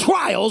welcome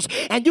trials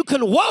and you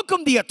can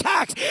welcome the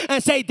attacks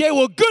and say, they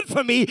were good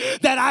for me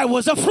that I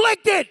was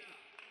afflicted.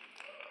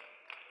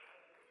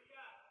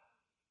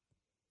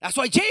 That's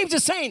why James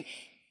is saying,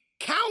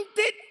 count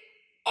it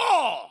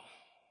all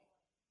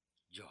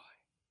joy.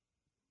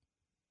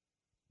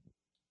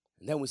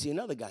 And then we see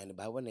another guy in the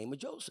Bible named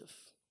Joseph.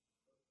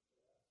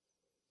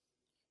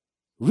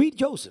 Read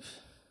Joseph,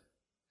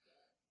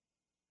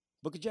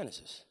 book of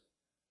Genesis.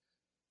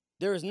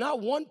 There is not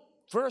one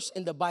verse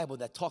in the Bible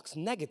that talks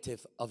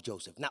negative of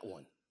Joseph, not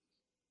one.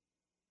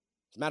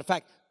 As a matter of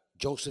fact,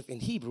 Joseph in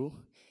Hebrew,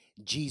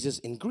 Jesus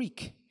in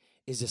Greek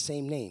is the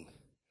same name,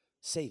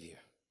 Savior.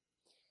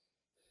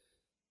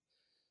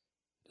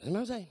 You know what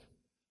I'm saying?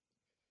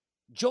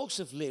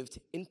 Joseph lived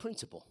in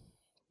principle,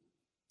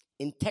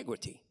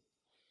 integrity.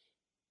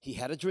 He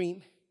had a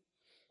dream.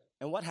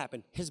 And what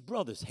happened? His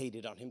brothers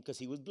hated on him because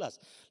he was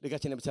blessed. Look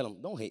at your neighbor, tell him,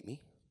 don't hate me.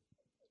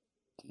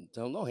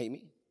 Tell him, don't hate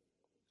me.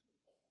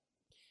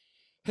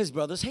 His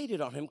brothers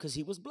hated on him because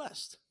he was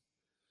blessed.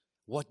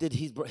 What did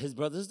his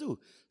brothers do?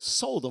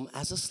 Sold him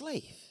as a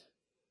slave.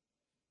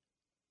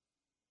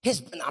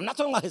 I'm not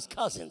talking about his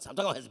cousins. I'm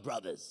talking about his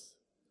brothers.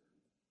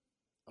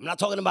 I'm not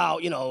talking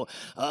about,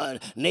 neighbor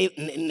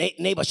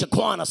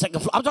Shaquan or second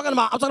floor. I'm talking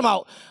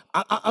about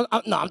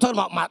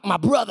my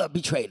brother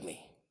betrayed me.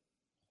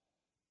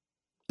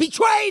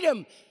 Betrayed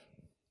him.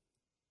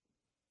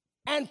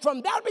 And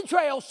from that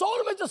betrayal, sold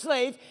him as a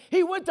slave.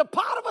 He went to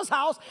Potiphar's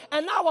house,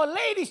 and now a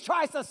lady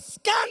tries to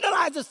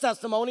scandalize his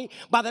testimony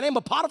by the name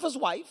of Potiphar's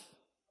wife.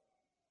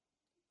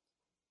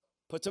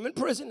 Puts him in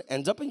prison,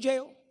 ends up in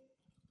jail.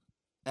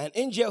 And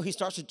in jail, he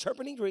starts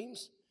interpreting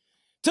dreams.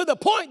 To the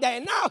point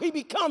that now he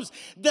becomes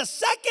the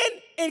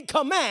second in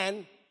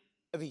command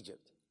of Egypt.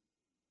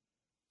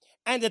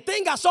 And the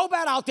thing got so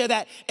bad out there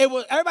that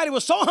everybody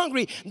was so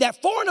hungry that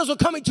foreigners were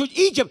coming to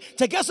Egypt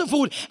to get some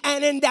food.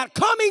 And in that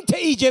coming to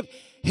Egypt,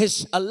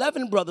 his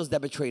 11 brothers that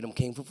betrayed him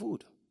came for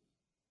food.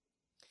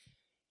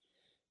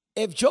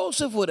 If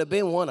Joseph would have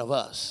been one of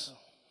us,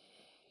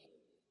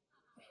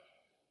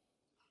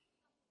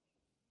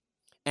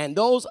 and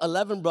those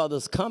 11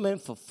 brothers come in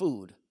for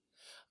food,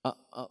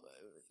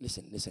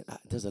 Listen,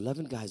 there's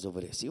 11 guys over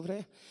there. See over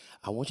there?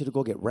 I want you to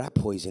go get rat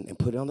poison and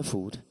put it on the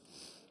food,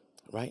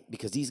 right?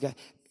 Because these guys,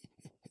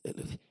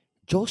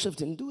 Joseph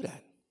didn't do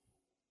that.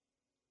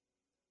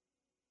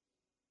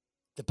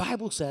 The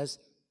Bible says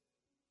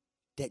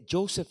that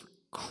Joseph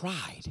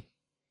cried.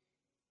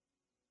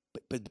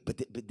 But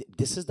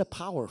this is the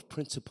power of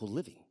principle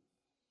living.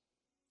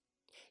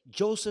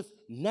 Joseph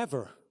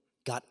never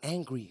got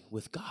angry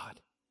with God.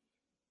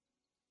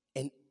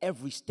 In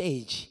every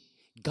stage,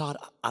 God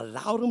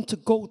allowed him to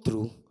go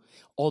through,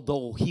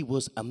 although he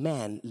was a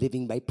man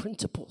living by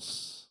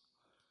principles.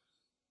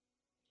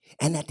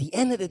 And at the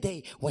end of the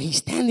day, when he's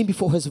standing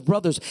before his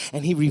brothers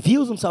and he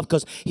reveals himself,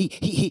 because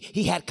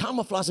he had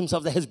camouflaged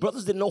himself that his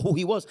brothers didn't know who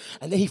he was,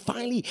 and then he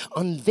finally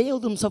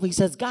unveiled himself. He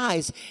says,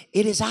 guys,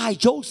 it is I,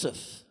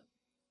 Joseph.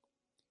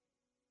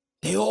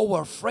 They all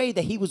were afraid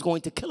that he was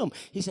going to kill him.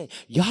 He said,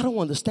 y'all don't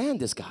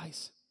understand this,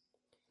 guys.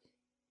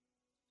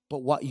 But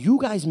what you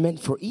guys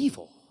meant for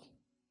evil,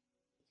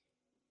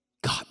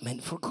 God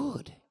meant for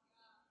good.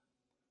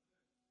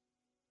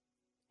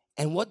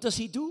 And what does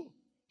he do?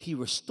 He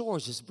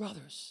restores his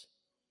brothers.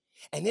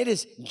 And it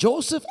is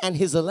Joseph and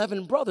his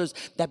 11 brothers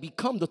that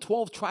become the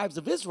 12 tribes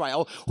of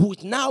Israel, who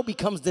now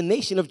becomes the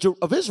nation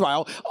of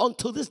Israel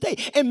until this day.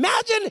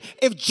 Imagine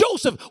if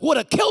Joseph would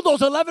have killed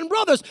those 11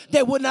 brothers,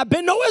 there would not have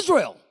been no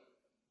Israel.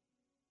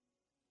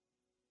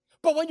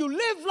 But when you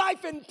live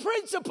life in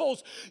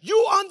principles,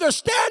 you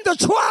understand the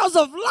trials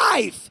of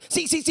life.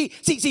 See.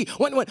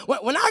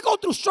 When I go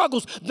through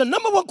struggles, the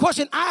number one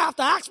question I have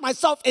to ask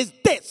myself is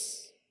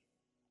this.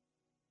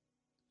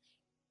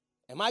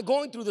 Am I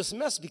going through this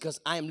mess because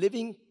I am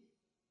living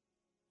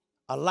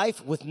a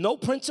life with no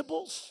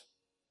principles?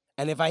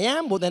 And if I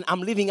am, well, then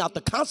I'm living out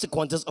the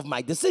consequences of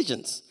my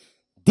decisions.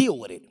 Deal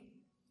with it.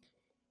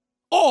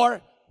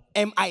 Or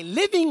am I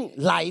living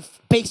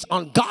life based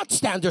on God's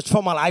standards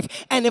for my life?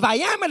 And if I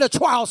am and the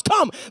trials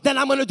come, then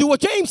I'm going to do what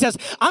James says.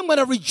 I'm going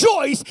to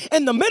rejoice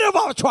in the middle of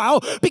our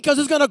trial because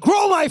it's going to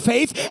grow my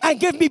faith and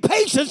give me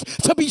patience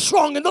to be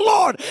strong in the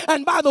Lord.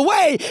 And by the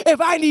way, if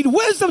I need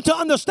wisdom to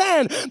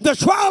understand the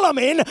trial I'm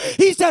in,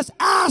 he says,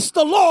 ask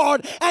the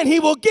Lord and he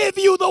will give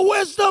you the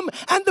wisdom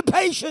and the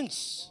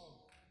patience.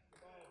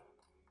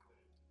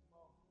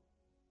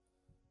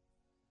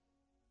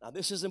 Now,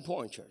 this is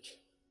important, church.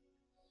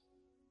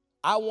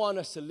 I want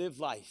us to live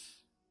life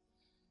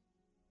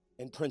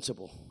in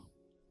principle.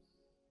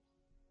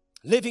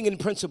 Living in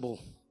principle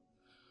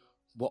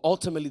will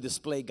ultimately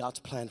display God's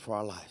plan for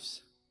our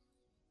lives.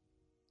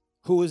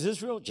 Who is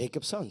Israel?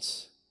 Jacob's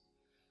sons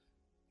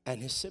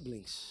and his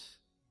siblings,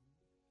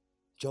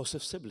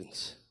 Joseph's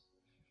siblings.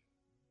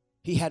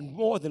 He had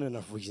more than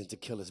enough reason to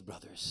kill his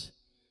brothers,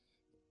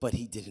 but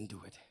he didn't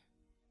do it.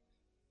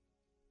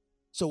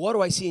 So what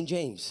do I see in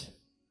James?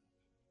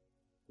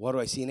 What do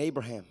I see in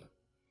Abraham?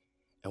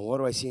 And what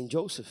do I see in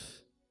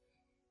Joseph?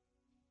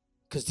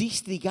 Because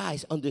these three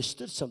guys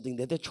understood something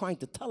that they're trying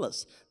to tell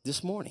us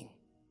this morning.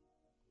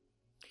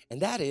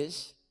 And that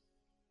is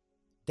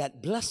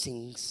that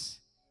blessings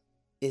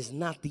is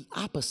not the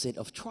opposite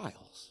of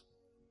trials.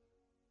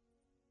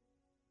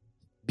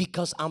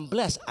 Because I'm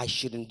blessed, I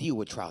shouldn't deal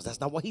with trials.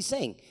 That's not what he's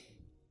saying.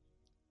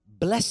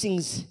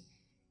 Blessings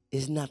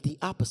is not the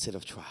opposite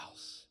of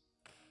trials.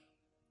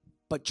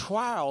 But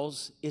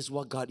trials is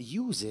what God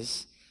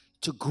uses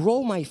to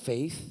grow my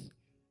faith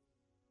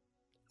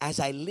as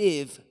I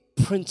live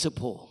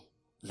principle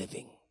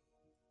living.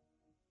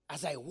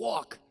 As I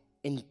walk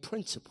in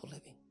principle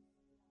living.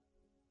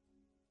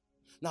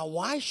 Now,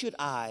 why should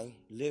I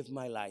live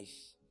my life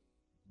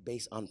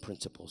based on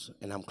principles?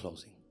 And I'm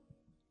closing.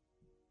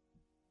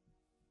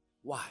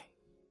 Why?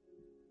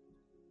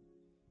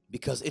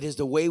 Because it is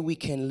the way we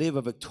can live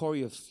a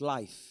victorious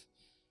life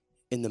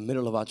in the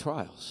middle of our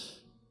trials.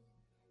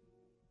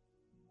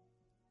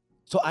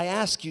 So I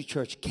ask you,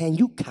 church, can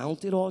you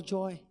count it all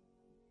joy?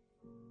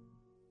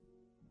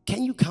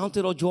 Can you count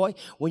it all joy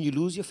when you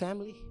lose your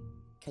family?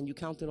 Can you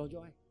count it all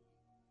joy?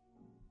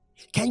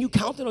 Can you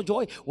count it all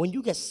joy when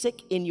you get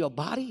sick in your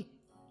body?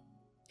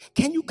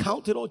 Can you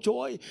count it all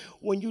joy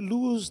when you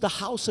lose the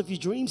house of your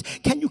dreams?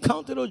 Can you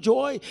count it all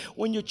joy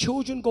when your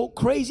children go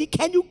crazy?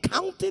 Can you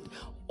count it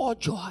all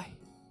joy?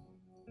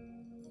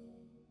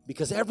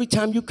 Because every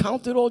time you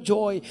count it all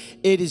joy,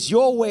 it is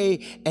your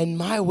way and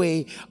my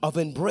way of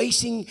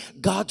embracing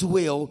God's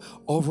will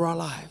over our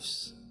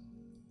lives.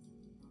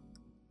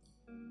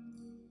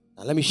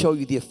 Now let me show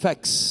you the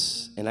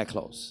effects, and I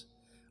close,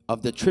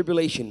 of the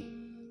tribulation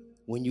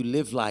when you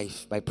live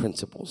life by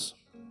principles.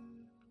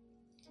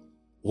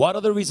 What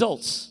are the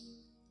results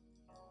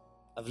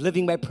of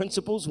living by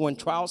principles when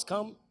trials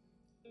come?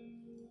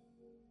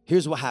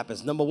 Here's what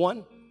happens. Number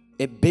one,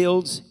 it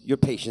builds your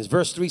patience.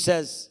 Verse 3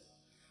 says,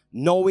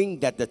 knowing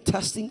that the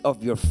testing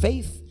of your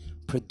faith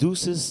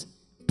produces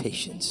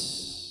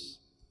patience.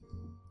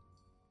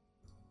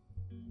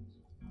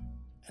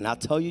 And I'll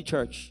tell you,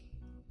 church,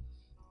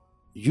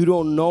 you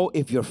don't know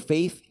if your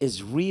faith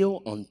is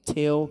real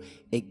until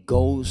it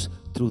goes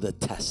through the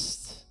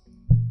test.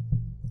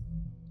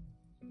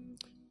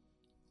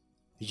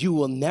 You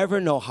will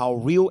never know how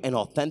real and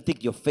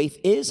authentic your faith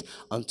is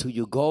until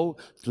you go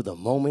through the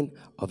moment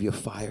of your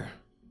fire.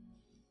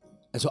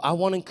 And so I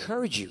want to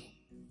encourage you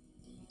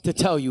to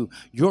tell you,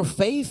 your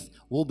faith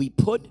will be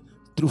put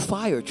through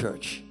fire,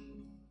 church.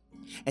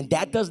 And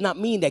that does not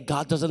mean that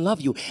God doesn't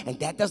love you. And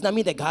that does not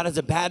mean that God has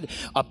a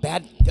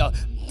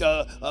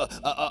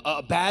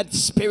bad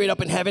spirit up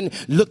in heaven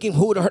looking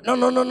who to hurt.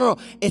 No.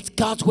 It's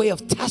God's way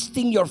of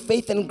testing your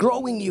faith and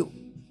growing you.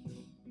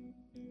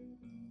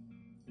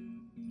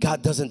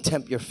 God doesn't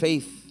tempt your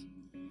faith.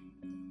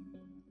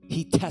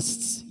 He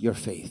tests your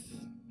faith.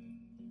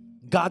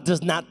 God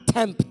does not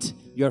tempt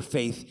your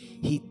faith.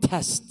 He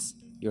tests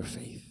your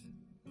faith.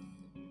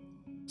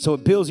 So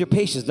it builds your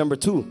patience. Number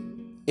two,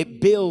 it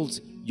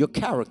builds your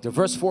character.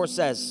 Verse 4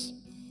 says,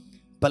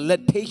 but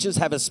let patience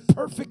have its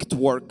perfect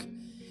work,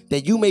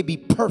 that you may be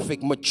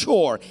perfect,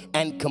 mature,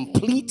 and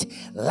complete,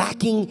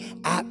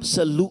 lacking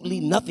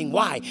absolutely nothing.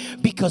 Why?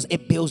 Because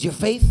it builds your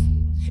faith,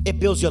 it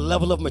builds your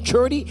level of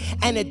maturity,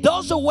 and it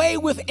does away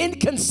with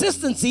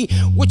inconsistency,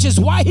 which is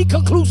why he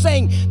concludes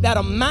saying that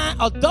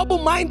a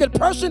double-minded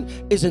person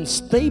is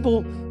unstable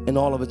in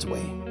all of its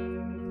way.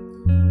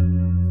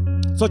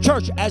 So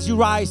church, as you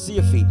rise to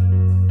your feet,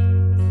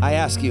 I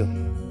ask you,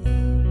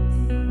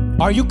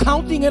 are you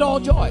counting it all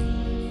joy?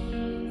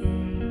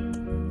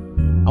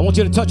 I want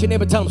you to touch your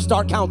neighbor and tell him,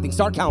 start counting,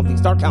 start counting,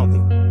 start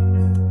counting.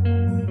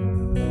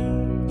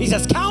 He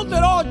says, count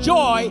it all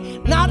joy,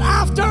 not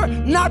after,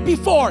 not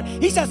before.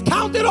 He says,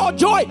 count it all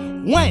joy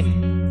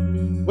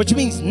when, which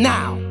means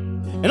now.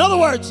 In other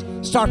words,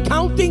 start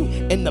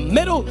counting in the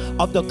middle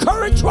of the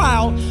current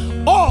trial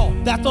all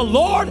that the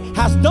Lord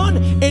has done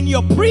in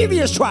your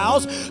previous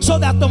trials, so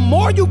that the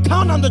more you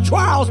count on the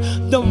trials,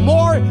 the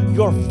more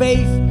your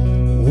faith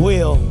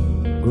will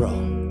grow.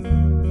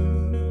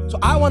 So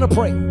I want to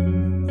pray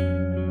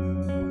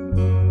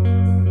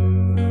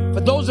for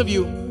those of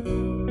you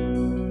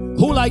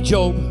who, like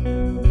Job,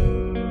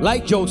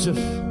 like Joseph,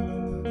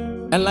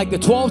 and like the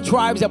 12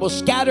 tribes that were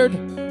scattered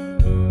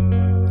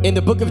in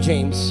the book of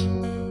James,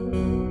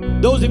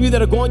 those of you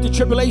that are going through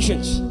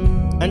tribulations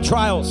and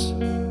trials,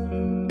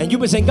 and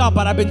you've been saying, God,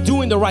 but I've been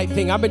doing the right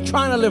thing. I've been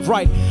trying to live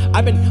right.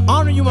 I've been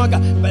honoring you, my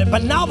God.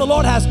 But now the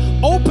Lord has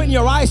opened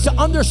your eyes to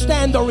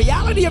understand the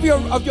reality of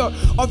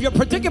your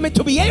predicament,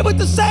 to be able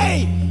to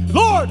say,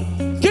 Lord,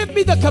 give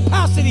me the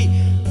capacity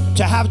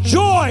to have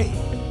joy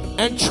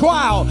and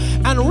trial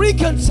and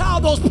reconcile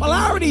those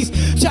polarities,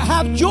 to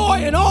have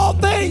joy in all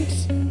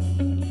things.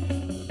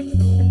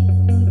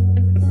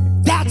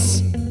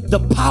 the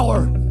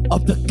power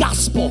of the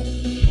gospel.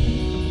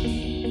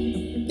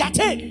 That's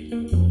it.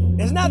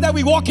 It's not that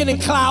we walking in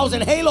clouds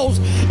and halos.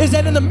 It's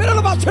that in the middle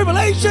of our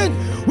tribulation,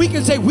 we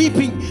can say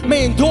weeping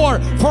may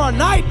endure for a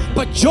night,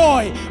 but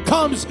joy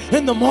comes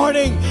in the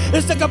morning.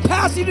 It's the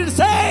capacity to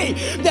say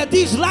that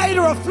these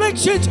lighter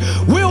afflictions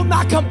will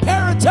not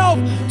compare itself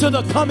to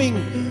the coming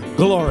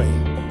glory.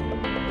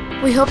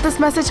 We hope this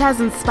message has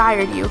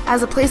inspired you.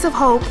 As a place of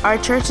hope, our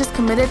church is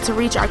committed to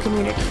reach our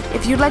community.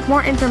 If you'd like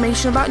more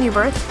information about New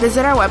Birth,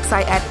 visit our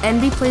website at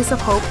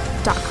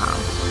nbplaceofhope.com.